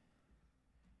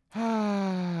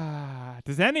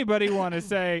 Does anybody want to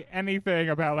say anything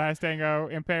about Last Tango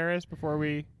in Paris before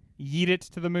we yeet it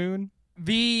to the moon?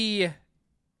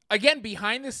 Again,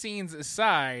 behind the scenes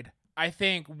aside, I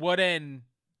think what an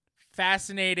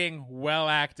fascinating,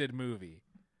 well-acted movie.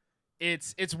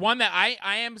 It's one that I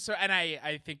am so, and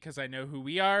I think because I know who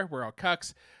we are, we're all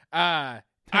cucks.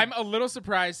 I'm a little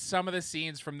surprised some of the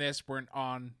scenes from this weren't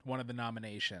on one of the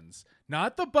nominations.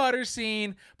 Not the butter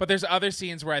scene, but there's other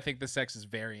scenes where I think the sex is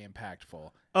very impactful.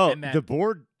 Oh, And that- the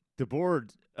board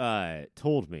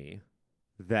told me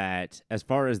that as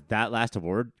far as that last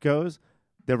award goes,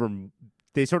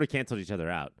 they sort of canceled each other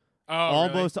out. Oh,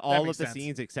 Almost really? all That of the makes sense.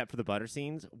 scenes except for the butter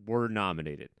scenes were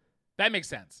nominated. That makes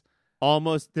sense.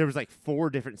 There was like 4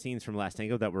 different scenes from Last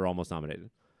Tango that were almost nominated.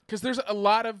 Because there's a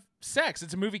lot of sex.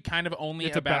 It's a movie kind of only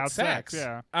It's about about sex,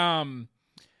 yeah.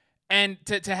 And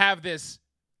to have this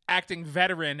acting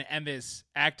veteran and this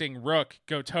acting rook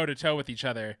go toe to toe with each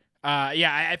other.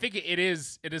 I think it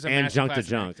is a And junk to masterclass in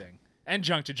junk. acting. And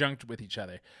junk to junk with each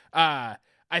other. I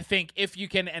think if you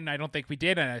can, and I don't think we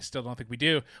did, and I still don't think we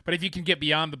do, but if you can get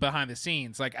beyond the behind the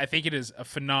scenes, like I think it is a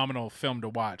phenomenal film to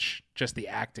watch. Just the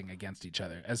acting against each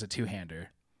other as a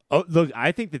two-hander. Oh, look,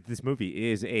 I think that this movie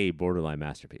is a borderline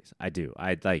masterpiece. I do.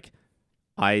 I think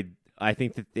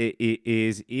that it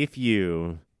is, if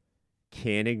you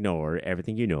can ignore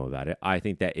everything you know about it, I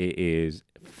think that it is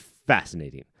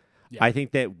fascinating. Yeah. I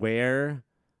think that where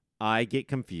I get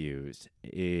confused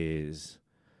is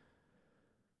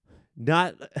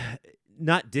not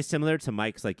dissimilar to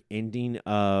Mike's like ending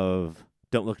of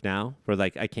Don't Look Now, where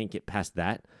like I can't get past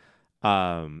that.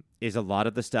 Is a lot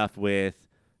of the stuff with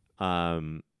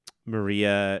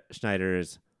Maria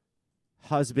Schneider's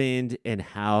husband and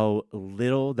how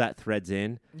little that threads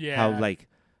in. Yeah.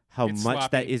 How It's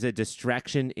much that sloppy. is a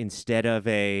distraction instead of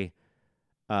a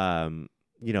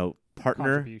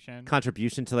partner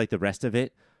contribution to like the rest of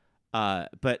it.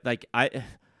 But like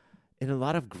in a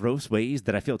lot of gross ways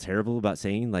that I feel terrible about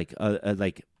saying, like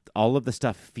all of the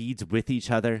stuff feeds with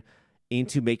each other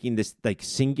into making this like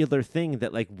singular thing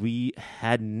that like we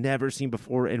had never seen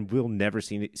before and will never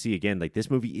see again. Like this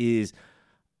movie is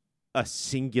a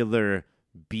singular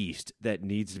beast that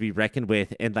needs to be reckoned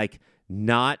with and like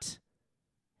not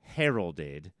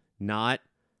heralded, not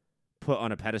put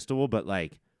on a pedestal, but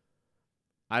like,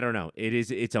 I don't know. It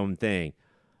is its own thing.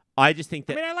 I just think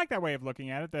that I like that way of looking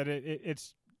at it, that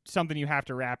it's something you have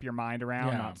to wrap your mind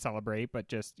around, Yeah. not celebrate, but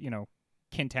just,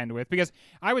 contend with. Because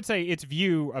I would say its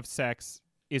view of sex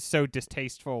is so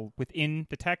distasteful within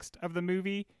the text of the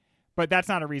movie, but that's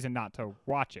not a reason not to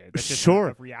watch it. That's just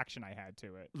Sure. the reaction I had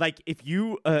to it. like if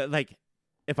you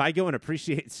if I go and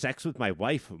appreciate sex with my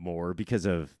wife more because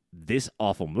of this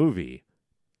awful movie,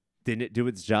 didn't it do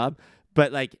its job?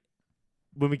 But like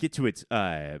when we get to its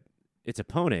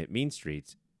opponent, Mean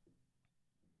Streets,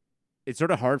 it's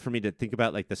sort of hard for me to think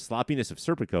about like the sloppiness of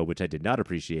Serpico, which I did not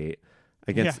appreciate,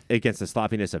 against the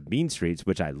sloppiness of Mean Streets,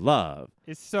 which I love.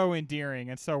 It's so endearing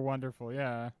and so wonderful,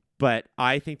 yeah. But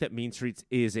I think that Mean Streets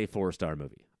is a 4-star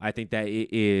movie. I think that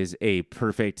it is a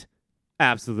perfect,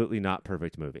 absolutely not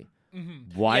perfect movie.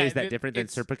 Mm-hmm. Why Yeah, is that different than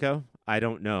it's- Serpico? I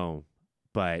don't know,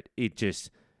 but it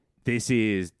just this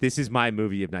is my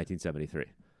movie of 1973.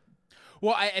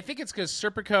 Well, I think it's because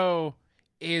Serpico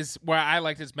is where I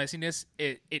liked its messiness.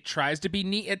 It tries to be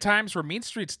neat at times, where Mean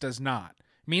Streets does not.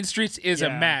 Mean Streets is a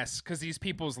Yeah. mess because these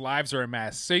people's lives are a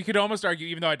mess. So you could almost argue,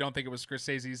 even though I don't think it was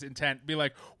Scorsese's intent, be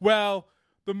like, well,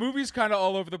 the movie's kind of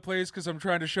all over the place because I'm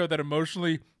trying to show that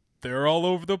emotionally they're all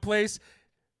over the place.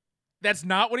 That's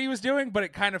not what he was doing, but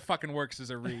it kind of fucking works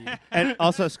as a read. And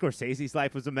also Scorsese's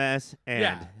life was a mess, and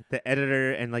Yeah. the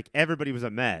editor and like everybody was a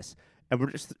mess. And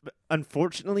we're just,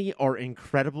 unfortunately, our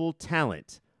incredible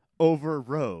talent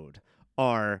overrode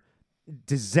our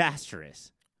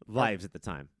disastrous lives at the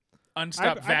time.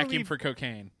 Unstopped I vacuum believe- for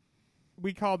cocaine.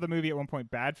 we called the movie at one point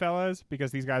Bad Fellas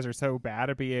because these guys are so bad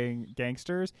at being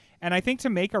gangsters. And I think to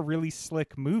make a really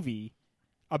slick movie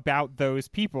about those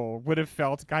people would have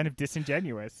felt kind of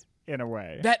disingenuous in a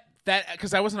way. That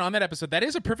because I wasn't on that episode. That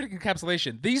is a perfect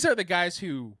encapsulation. These are the guys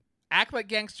who act like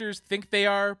gangsters, think they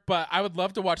are, but I would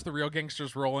love to watch the real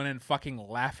gangsters roll in and fucking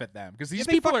laugh at them because these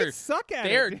they people fucking suck at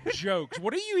they're it. jokes.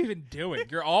 What are you even doing?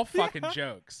 You're all fucking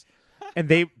jokes. And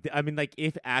like,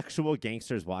 if actual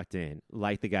gangsters walked in,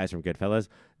 like the guys from Goodfellas,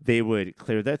 they would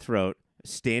clear their throat,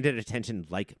 stand at attention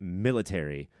like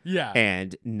military, Yeah.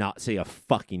 and not say a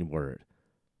fucking word.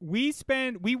 We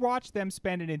watched them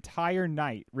spend an entire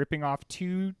night ripping off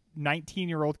two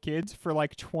 19-year-old kids for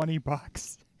like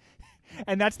 $20.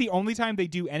 And that's the only time they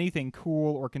do anything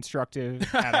cool or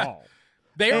constructive at all.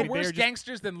 They are And worse they're just-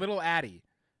 gangsters than Little Addie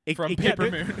from it Paper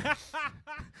can't- Moon.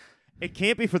 It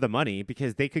can't be for the money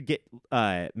because they could get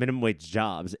minimum wage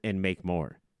jobs and make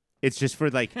more. It's just for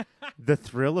like the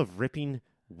thrill of ripping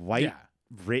white Yeah.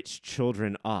 rich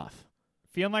children off.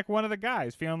 Feeling like one of the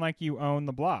guys, feeling like you own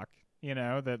the block, you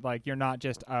know, that like you're not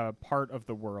just a part of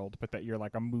the world, but that you're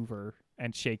like a mover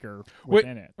and shaker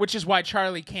within it. Which is why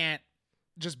Charlie can't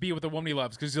just be with the woman he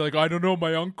loves because he's like, I don't know,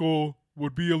 my uncle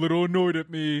would be a little annoyed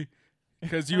at me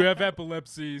because you have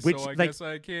epilepsy, Which, so I like- guess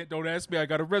I can't. Don't ask me. I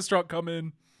got a restaurant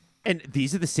coming. And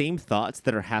these are the same thoughts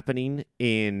that are happening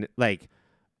in like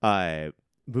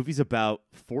movies about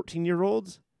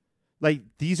 14-year-olds. Like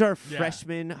these are Yeah.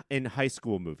 freshmen in high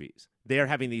school movies. They are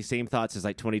having these same thoughts as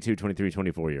like 22, 23,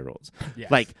 24-year-olds.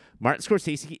 Yes. Like Martin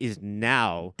Scorsese is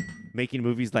now making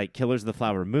movies like Killers of the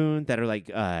Flower Moon that are like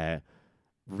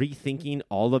rethinking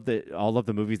all of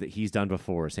the movies that he's done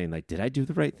before, saying like, did I do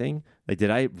the right thing? Like, did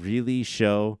I really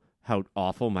show how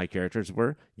awful my characters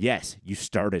were? Yes, you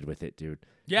started with it, dude.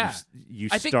 Yeah. You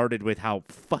I think- started with how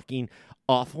fucking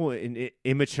awful and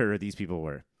immature these people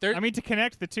were. There- I mean, to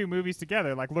connect the two movies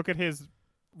together, like look at his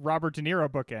Robert De Niro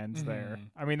bookends there.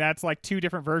 I mean, that's like two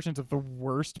different versions of the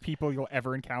worst people you'll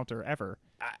ever encounter ever.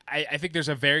 I think there's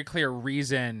a very clear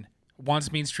reason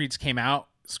once Mean Streets came out,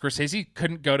 Scorsese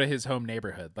couldn't go to his home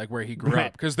neighborhood, like where he grew Right.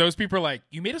 up, because those people are like,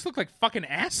 you made us look like fucking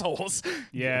assholes.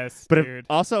 Yes, But dude.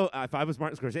 if I was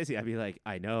Martin Scorsese, I'd be like,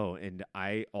 I know, and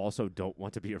I also don't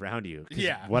want to be around you. 'Cause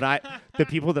Yeah. the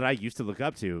people that I used to look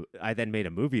up to, I then made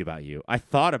a movie about you. I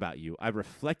thought about you. I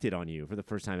reflected on you for the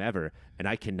first time ever, and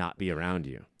I cannot be around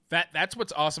you. That's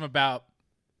what's awesome about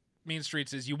Mean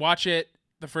Streets is you watch it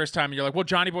the first time and you're like, well,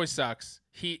 Johnny Boy sucks.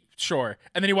 Sure.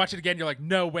 And then you watch it again, you're like,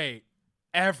 no, wait,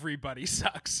 everybody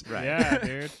sucks. Right. Yeah,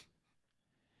 dude.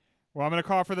 Well, I'm going to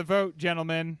call for the vote,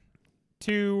 gentlemen.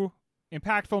 Two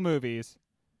impactful movies.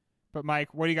 But,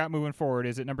 Mike, what do you got moving forward?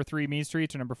 Is it number 3, Mean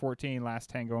Streets, or number 14, Last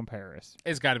Tango in Paris?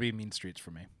 It's got to be Mean Streets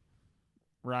for me.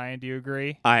 Ryan, do you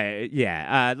agree?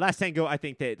 Last Tango, I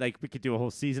think that like we could do a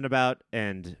whole season about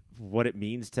and what it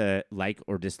means to like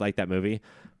or dislike that movie.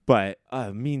 But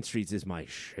Mean Streets is my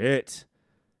shit.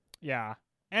 Yeah.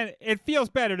 And it feels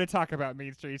better to talk about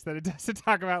Mean Streets than it does to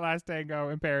talk about Last Tango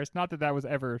in Paris. Not that that was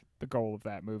ever the goal of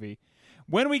that movie.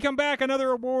 When we come back,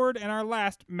 another award and our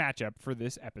last matchup for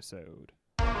this episode.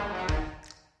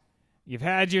 You've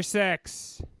had your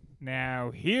sex.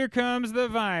 Now, here comes the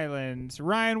violence.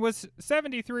 Ryan, was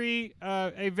 73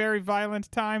 a very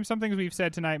violent time? Some things we've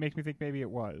said tonight make me think maybe it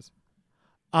was.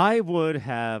 I would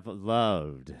have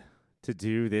loved to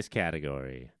do this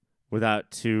category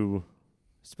without two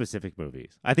specific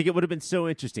movies. I think it would have been so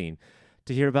interesting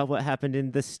to hear about what happened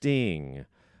in The Sting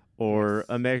or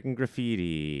American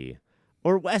Graffiti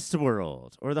or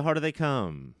Westworld or The Harder They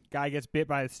Come Guy gets bit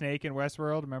by a snake in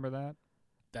Westworld. Remember that?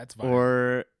 That's fine.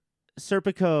 or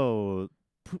Serpico.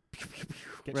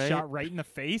 Gets Right? shot right in the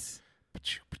face.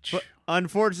 But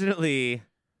unfortunately,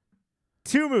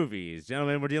 two movies.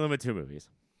 Gentlemen, we're dealing with two movies.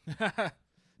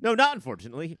 No, not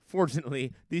unfortunately.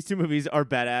 Fortunately, these two movies are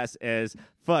badass as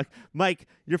fuck. Mike,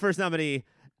 your first nominee.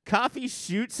 Coffee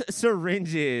shoots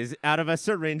syringes out of a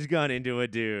syringe gun into a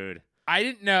dude. I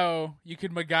didn't know you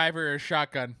could MacGyver a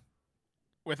shotgun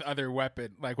with other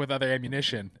weapon, like with other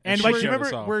ammunition. And shoot Like, we're, do you remember-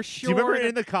 us all. we're Do sure you remember that-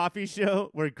 in the coffee show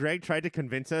where Greg tried to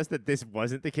convince us that this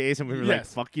wasn't the case and we were like,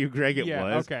 Yes. fuck you, Greg, it yeah,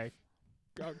 was? okay.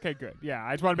 Okay, good. Yeah,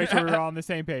 I just want to make sure we're all on the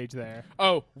same page there.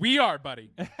 Oh, we are,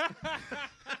 buddy.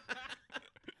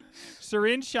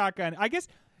 Syringe shotgun. I guess,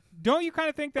 don't you kind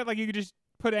of think that like you could just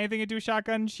put anything into a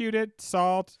shotgun and shoot it?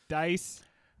 Salt, dice.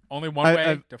 Only one I- way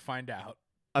I've- to find out.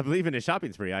 I believe in a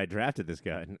shopping spree, I drafted this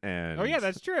gun. And Oh, yeah,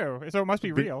 that's true. So it must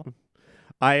be But- real.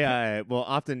 I will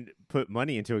often put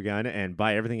money into a gun and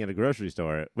buy everything at a grocery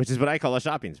store, which is what I call a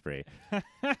shopping spree.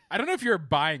 I don't know if you're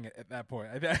buying it at that point.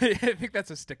 I think that's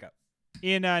a stick up.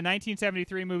 In a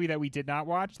 1973 movie that we did not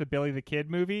watch, the Billy the Kid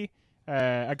movie,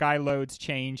 A guy loads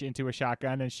change into a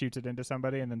shotgun and shoots it into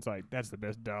somebody, and then it's like, that's the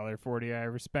best $1.40 I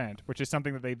ever spent, which is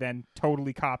something that they then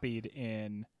totally copied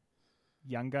in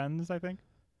Young Guns, I think.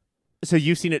 So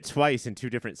you've seen it twice in 2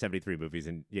 different 73 movies,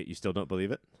 and yet you still don't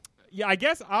believe it? Yeah, I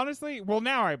guess, honestly, well,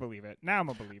 now I believe it. Now I'm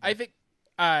a believer. I think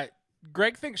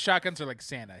Greg thinks shotguns are like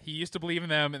Santa. He used to believe in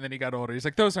them, and then he got older. He's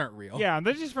like, those aren't real. Yeah,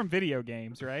 they're just from video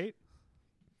games, right?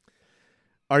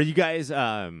 Are you guys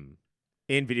in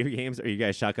video games? Are you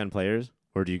guys shotgun players,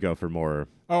 or do you go for more?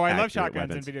 Oh, I love accurate shotguns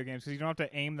weapons? in video games because you don't have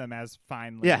to aim them as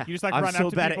finely. Yeah, You just like I'm run so up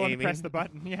to bad at people and aiming. press the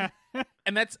button. Yeah.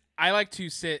 And I like to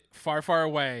sit far, far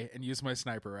away and use my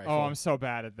sniper rifle. Oh, I'm so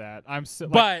bad at that. I'm so.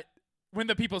 But when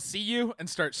the people see you and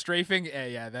start strafing,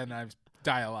 then I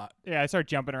die a lot. Yeah, I start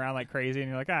jumping around like crazy, and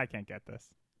you're like, I can't get this.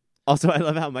 Also, I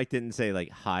love how Mike didn't say like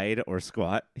hide or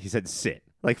squat. He said sit.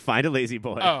 Like find a lazy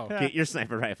boy. Oh. Get your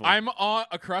sniper rifle. I'm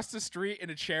across the street in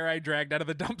a chair I dragged out of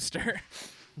the dumpster.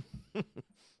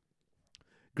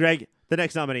 Greg, the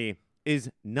next nominee is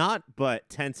not but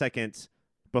 10 seconds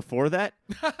before that.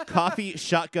 Coffee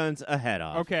shotguns a head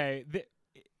off. Okay.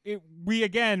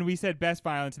 We said best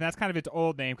violence, and that's kind of its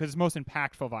old name because it's most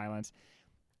impactful violence.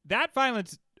 That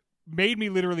violence made me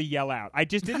literally yell out. I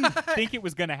just didn't think it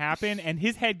was going to happen, and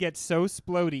his head gets so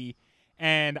splody,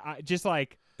 and I just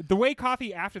like the way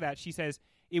Coffee after that, she says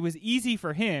it was easy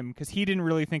for him because he didn't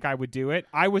really think I would do it.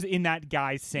 I was in that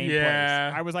guy's same place.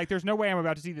 I was like, there's no way I'm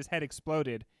about to see this head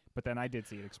exploded, but then I did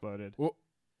see it exploded. Well,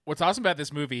 what's awesome about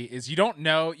this movie is you don't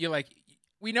know.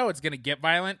 We know it's going to get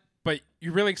violent, but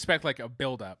you really expect like a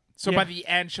build-up. So by the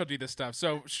end, she'll do this stuff.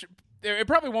 So it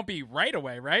probably won't be right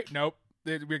away, right? Nope.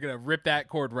 We're going to rip that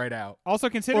cord right out. Also,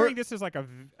 considering this is like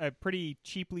a pretty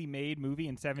cheaply made movie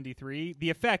in 73, the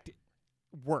effect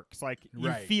works. Like,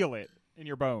 you feel it in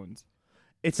your bones.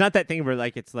 It's not that thing where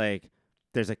like it's like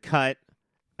there's a cut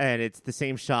and it's the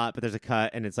same shot, but there's a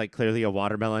cut and it's like clearly a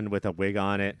watermelon with a wig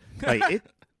on it. Like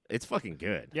it's fucking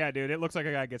good. Yeah, dude, it looks like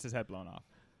a guy gets his head blown off.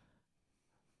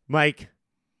 Mike,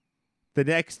 the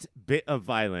next bit of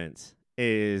violence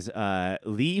is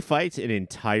Lee fights an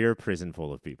entire prison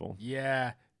full of people.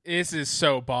 Yeah. This is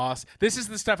so boss. This is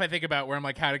the stuff I think about where I'm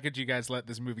like, how could you guys let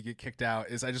this movie get kicked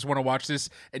out? Is I just want to watch this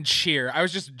and cheer. I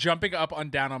was just jumping up and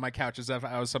down on my couch as if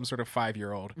I was some sort of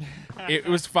 5-year-old. It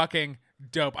was fucking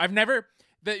dope. Remember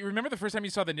the first time you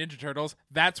saw the Ninja Turtles?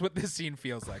 That's what this scene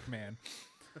feels like, man.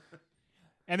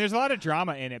 And there's a lot of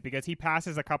drama in it because he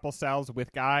passes a couple cells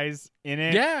with guys in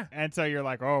it. Yeah. And so you're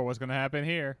like, oh, what's going to happen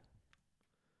here?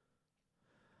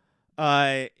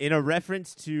 In a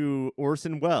reference to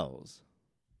Orson Welles,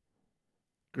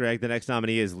 Greg, the next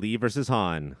nominee is Lee versus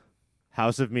Han,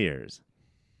 House of Mirrors,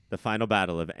 the final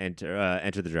battle of Enter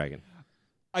the Dragon.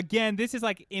 Again, this is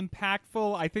like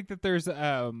impactful. I think that there's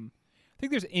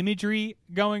imagery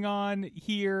going on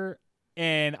here,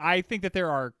 and I think that there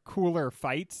are cooler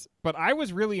fights. But I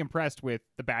was really impressed with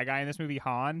the bad guy in this movie,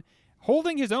 Han,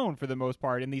 holding his own for the most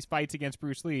part in these fights against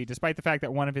Bruce Lee, despite the fact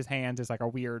that one of his hands is like a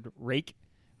weird rake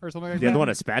or something like that. The other one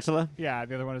a spatula? Yeah,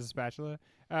 the other one is a spatula.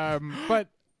 But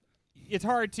it's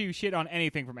hard to shit on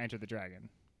anything from Enter the Dragon.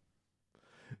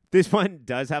 This one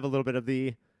does have a little bit of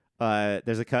the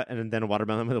there's a cut and then a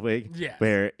watermelon with a wig. Yes.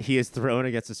 Where he is thrown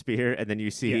against a spear and then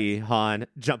you see Han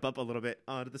jump up a little bit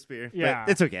onto the spear. Yeah.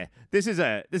 But it's okay. This is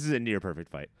a near perfect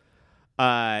fight.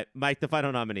 Mike, the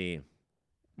final nominee,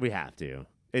 we have to.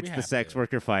 It's the sex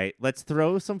worker fight. Let's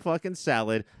throw some fucking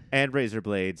salad and razor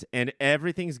blades and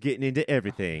everything's getting into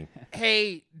everything.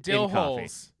 Hey, dill In coffee.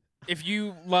 holes. If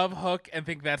you love Hook and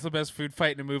think that's the best food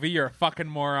fight in a movie, you're a fucking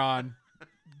moron.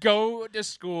 Go to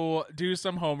school, do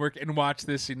some homework, and watch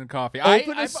this scene in Coffee.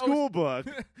 Open a school book.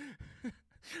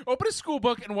 Open a school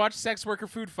book and watch Sex Worker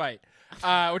Food Fight,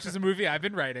 which is a movie I've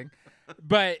been writing.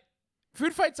 But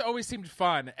food fights always seemed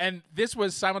fun, and this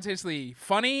was simultaneously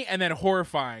funny and then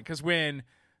horrifying, because when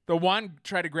the one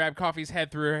tried to grab Coffee's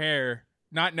head through her hair,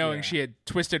 not knowing she had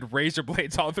twisted razor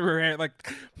blades all through her hair,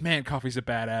 like, man, Coffee's a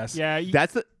badass. Yeah,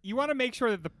 you want to make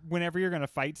sure that whenever you're going to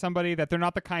fight somebody, that they're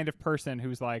not the kind of person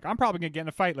who's like, I'm probably going to get in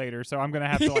a fight later, so I'm going to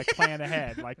have to like plan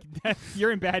ahead. Like,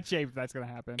 you're in bad shape if that's going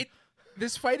to happen.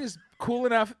 This fight is cool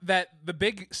enough that the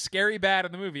big scary bad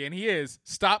in the movie,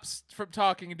 stops from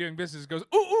talking and doing business, goes,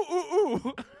 ooh, ooh, ooh,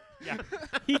 ooh. Yeah,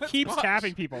 he keeps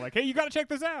tapping people like, hey, you got to check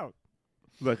this out.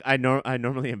 Look, I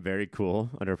normally am very cool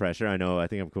under pressure. I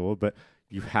think I'm cool, but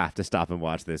you have to stop and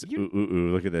watch this. Ooh,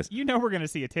 look at this. You know we're going to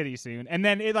see a titty soon. And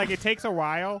then it takes a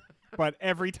while, but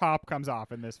every top comes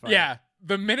off in this fight. Yeah,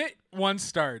 the minute one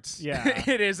starts, yeah.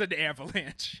 It is an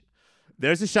avalanche.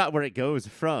 There's a shot where it goes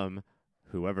from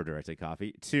whoever directed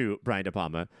Coffee to Brian De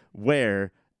Palma,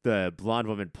 where the blonde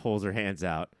woman pulls her hands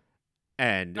out,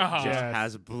 and just Yes.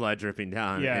 has blood dripping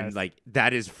down. Yes. And like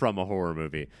that is from a horror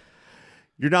movie.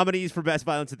 Your nominees for Best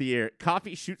Violence of the Year: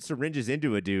 Coffee shoots syringes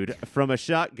into a dude from a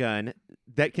shotgun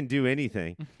that can do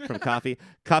anything. From Coffee.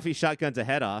 Coffee shotguns a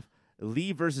head off.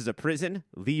 Lee versus a prison.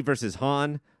 Lee versus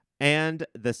Han. And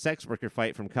the sex worker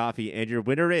fight from Coffee. And your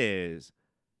winner is...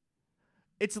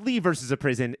 It's Lee versus a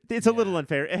prison. It's a little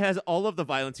unfair. It has all of the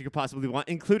violence you could possibly want,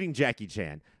 including Jackie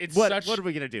Chan. What are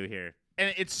we going to do here?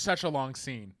 And it's such a long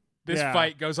scene. This Yeah.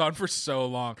 fight goes on for so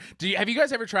long. Have you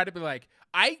guys ever tried to be like,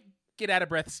 I get out of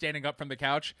breath standing up from the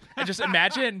couch and just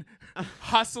imagine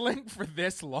hustling for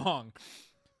this long.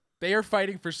 They are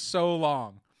fighting for so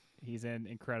long. He's in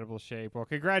incredible shape. Well,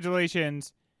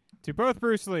 congratulations to both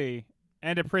Bruce Lee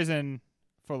and a prison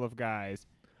full of guys.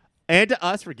 And to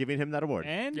us for giving him that award.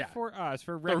 And Yeah. for us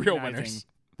for The real recognizing winners.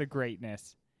 the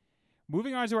greatness.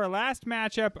 Moving on to our last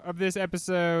matchup of this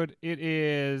episode, it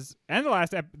is the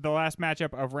last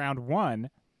matchup of round 1.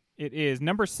 It is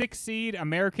number 6 seed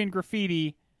American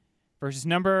Graffiti versus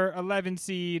number 11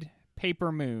 seed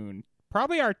Paper Moon.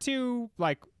 Probably our two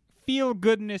feel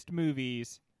goodness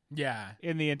movies Yeah.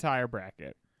 in the entire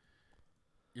bracket.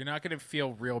 You're not going to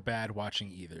feel real bad watching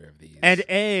either of these. And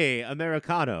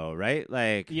Americano, right?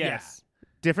 Like Yes.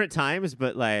 different times,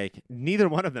 but like neither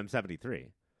one of them 73.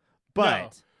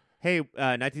 But hey,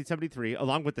 1973,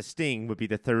 along with The Sting, would be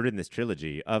the third in this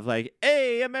trilogy of like,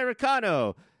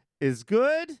 Americano is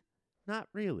good? Not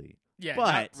really. yeah,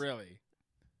 but- not really.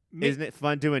 Isn't it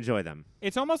fun to enjoy them?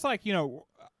 It's almost like,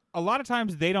 a lot of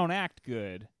times they don't act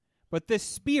good, but the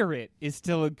spirit is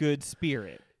still a good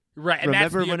spirit. Right, and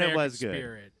Remember that's the when it American was good.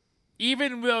 spirit.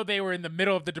 Even though they were in the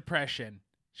middle of the Depression,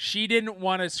 she didn't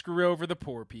want to screw over the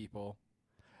poor people.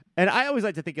 And I always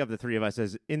like to think of the three of us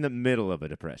as in the middle of a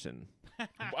depression.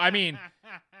 I mean,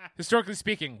 historically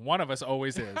speaking, one of us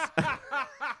always is.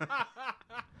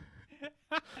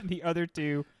 The other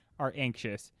two are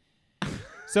anxious.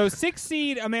 So 6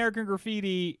 seed American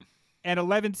Graffiti and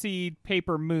 11 seed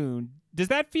Paper Moon. Does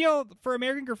that feel, for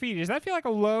American Graffiti, does that feel like a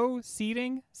low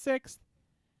seeding 6th?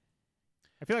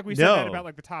 I feel like we said that No.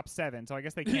 about the top 7, so I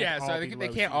guess they can't Yeah, all so be they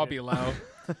low can't all seeded. be low.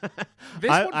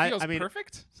 This I- one I- feels I mean-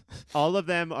 perfect All of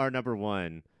them are number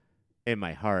one in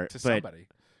my heart. to but somebody.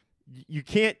 you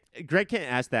can't, Greg can't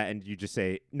ask that and you just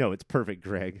say, no, it's perfect,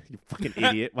 Greg. You fucking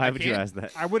idiot. Why I would you can't? ask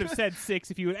that? I would have said 6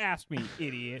 if you had asked me,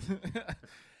 idiot.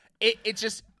 It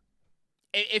just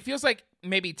it feels like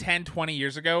maybe 10, 20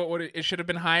 years ago it should have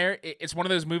been higher. It's one of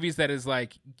those movies that is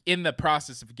like in the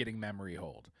process of getting memory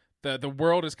hold. The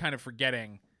world is kind of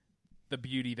forgetting the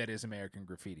beauty that is American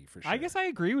Graffiti for sure. I guess I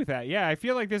agree with that. Yeah, I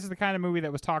feel like this is the kind of movie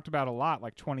that was talked about a lot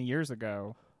 20 years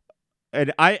ago.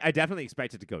 And I definitely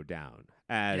expect it to go down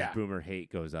as Yeah. boomer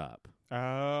hate goes up.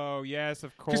 Oh, yes,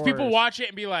 of course. Because people watch it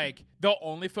and be like, they'll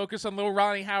only focus on little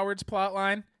Ronnie Howard's plot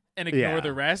line and ignore Yeah.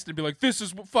 the rest and be like,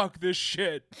 fuck this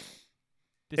shit.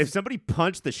 If somebody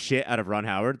punched the shit out of Ron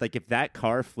Howard, like if that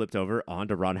car flipped over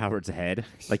onto Ron Howard's head,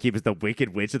 like he was the Wicked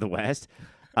Witch of the West,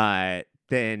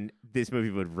 then this movie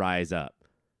would rise up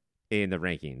in the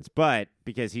rankings. But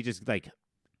because he just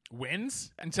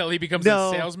Wins until he becomes No,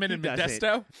 a salesman he in doesn't.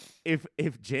 Modesto.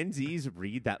 if Gen Zs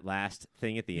read that last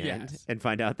thing at the end Yes. and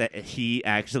find out that he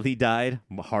actually died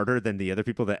harder than the other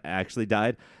people that actually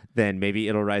died, then maybe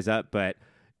it'll rise up. But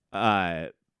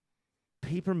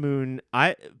Paper Moon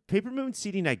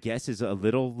seating, I guess, is a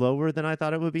little lower than I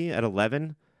thought it would be at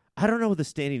 11. I don't know the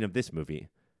standing of this movie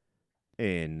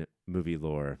in movie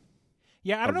lore.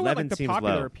 Yeah, I don't know what 11 the seems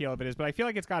popular low. appeal of it is, but I feel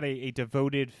like it's got a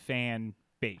devoted fan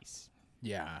base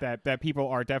Yeah. that people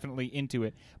are definitely into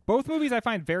it. Both movies I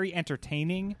find very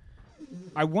entertaining.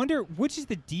 I wonder which is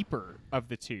the deeper of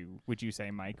the two, would you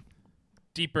say, Mike?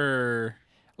 Deeper,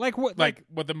 Like what like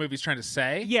what the movie's trying to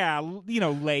say. yeah,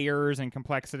 layers and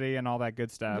complexity and all that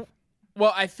good stuff.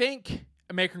 Well, I think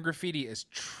American Graffiti is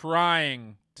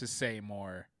trying to say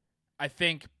more. I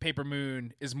think Paper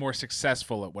Moon is more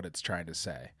successful at what it's trying to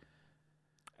say.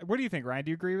 What do you think, Ryan?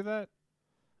 Do you agree with that?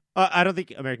 I don't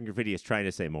think American Graffiti is trying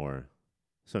to say more.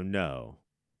 So no.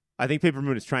 I think Paper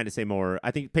Moon is trying to say more.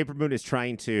 I think Paper Moon is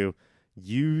trying to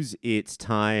use its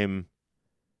time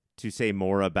to say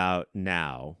more about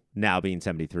now being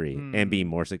 73 and being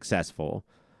more successful.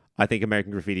 I think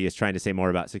American Graffiti is trying to say more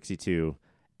about 62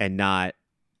 and not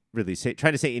really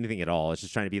trying to say anything at all. It's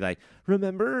just trying to be like,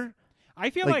 remember? I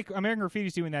feel like American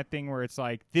Graffiti's doing that thing where it's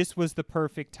like, this was the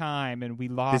perfect time and we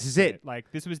lost This is it.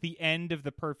 Like, this was the end of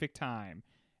the perfect time.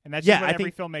 And that's Yeah, just what I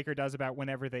every think- filmmaker does about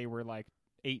whenever they were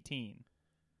 18.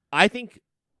 I think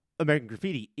American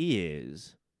Graffiti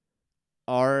is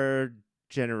our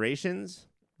generation's.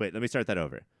 Wait, let me start that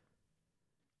over.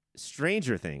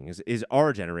 Stranger Things is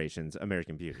our generation's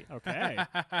American Beauty. Okay.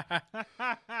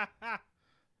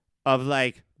 Of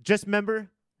like, just remember.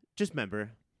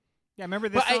 Yeah, remember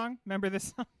this But song? Remember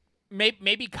this song?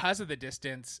 Maybe because of the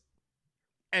distance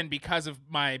and because of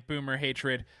my boomer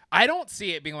hatred, I don't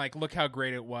see it being like, look how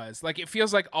great it was. Like, it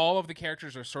feels like all of the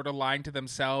characters are sort of lying to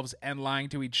themselves and lying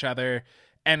to each other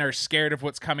and are scared of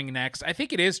what's coming next. I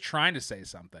think it is trying to say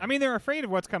something. I mean, they're afraid of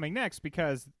what's coming next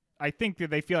because I think that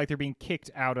they feel like they're being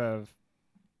kicked out of,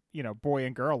 boy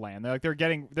and girl land. They're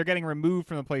getting removed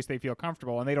from the place they feel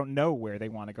comfortable, and they don't know where they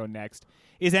want to go next.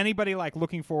 Is anybody like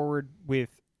looking forward with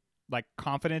like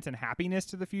confidence and happiness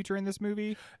to the future in this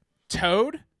movie?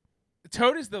 Toad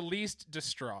is the least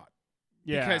distraught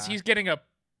because he's getting a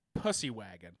pussy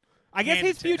wagon. I guess handed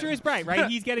his to future him. is bright, right?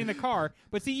 He's getting the car.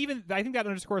 But see, I think that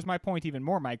underscores my point even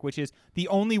more, Mike, which is the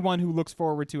only one who looks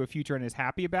forward to a future and is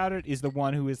happy about it is the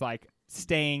one who is like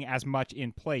staying as much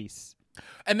in place.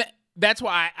 And that's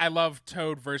why I love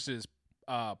Toad versus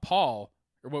Paul,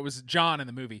 or what was John in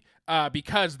the movie,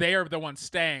 because they are the ones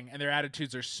staying and their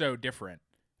attitudes are so different.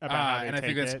 About how they and I think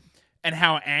take that's it. and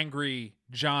how angry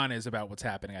John is about what's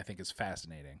happening, I think is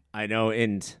fascinating. I know,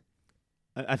 and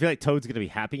I feel like Toad's going to be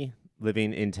happy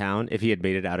living in town if he had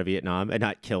made it out of Vietnam and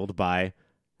not killed by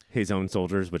his own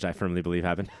soldiers, which I firmly believe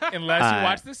happened. Unless you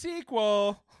watch the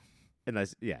sequel.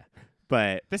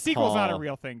 But The sequel's not a Paul-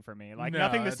 real thing for me. Like No,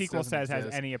 nothing the it sequel doesn't says has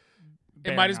exist. any. It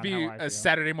bearing might just on be how I feel. a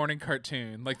Saturday morning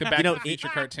cartoon, like the Back to the Future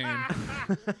cartoon.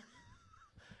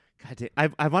 God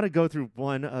damn, I want to go through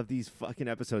one of these fucking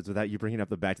episodes without you bringing up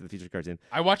the Back to the Future cartoon.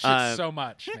 I watched it so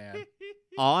much, man.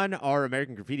 On our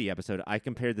American Graffiti episode, I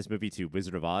compared this movie to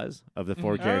Wizard of Oz of the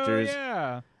four characters Oh,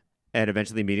 yeah. and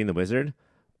eventually meeting the wizard.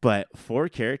 But 4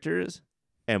 characters,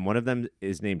 and one of them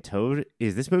is named Toad.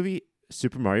 Is this movie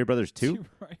Super Mario Brothers 2? Super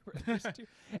Mario Brothers 2.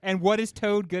 And what is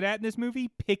Toad good at in this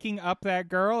movie? Picking up that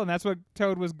girl, and that's what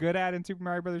Toad was good at in Super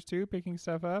Mario Brothers 2, picking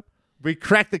stuff up. We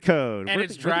cracked the code. And We're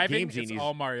it's the- we're the driving. game It's genies.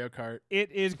 all Mario Kart.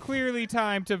 It is clearly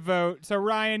time to vote. So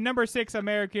Ryan, number 6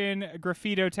 American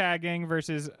graffito tagging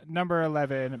versus number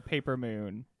 11 Paper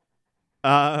Moon.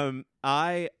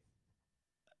 I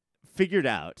figured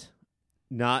out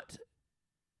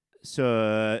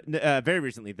very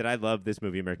recently that I love this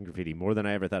movie American Graffiti more than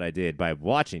I ever thought I did by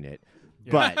watching it.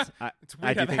 But It's I weird do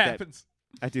how that think that happens.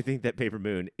 I do think that Paper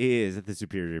Moon is the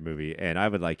superior movie, and I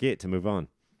would like it to move on.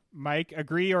 Mike,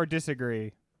 agree or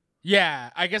disagree? Yeah,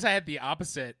 I guess I had the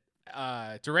opposite,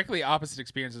 directly opposite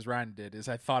experience as Ryan did. Is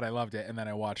I thought I loved it, and then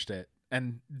I watched it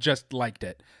and just liked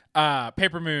it.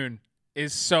 Paper Moon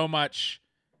is so much.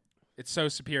 It's so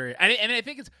superior, and I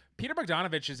think it's Peter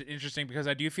Bogdanovich is interesting because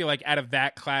I do feel like out of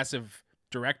that class of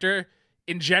director,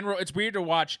 in general, it's weird to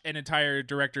watch an entire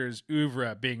director's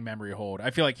oeuvre being memory hold. I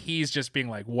feel like he's just being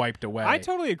like wiped away. I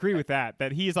totally agree with that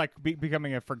he's like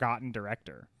becoming a forgotten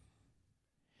director.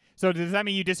 So does that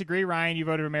mean you disagree, Ryan? You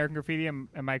voted American Graffiti and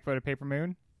Mike voted Paper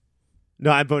Moon? No,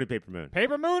 I'm voting Paper Moon.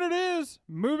 Paper Moon it is.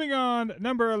 Moving on,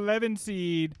 number 11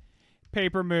 seed,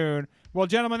 Paper Moon. Well,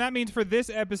 gentlemen, that means for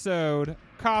this episode,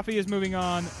 Coffee is moving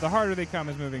on, The Harder They Come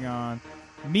is moving on,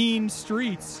 Mean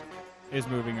Streets is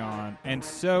moving on, and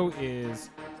so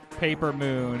is Paper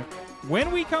Moon.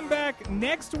 When we come back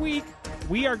next week,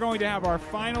 we are going to have our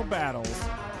final battles,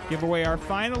 give away our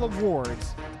final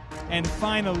awards, and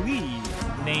finally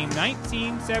name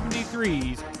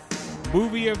 1973's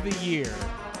Movie of the Year.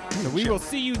 So we will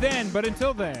see you then, but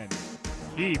until then,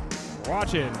 keep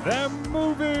watching them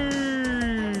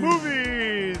movies.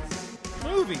 Movies!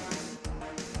 Movie.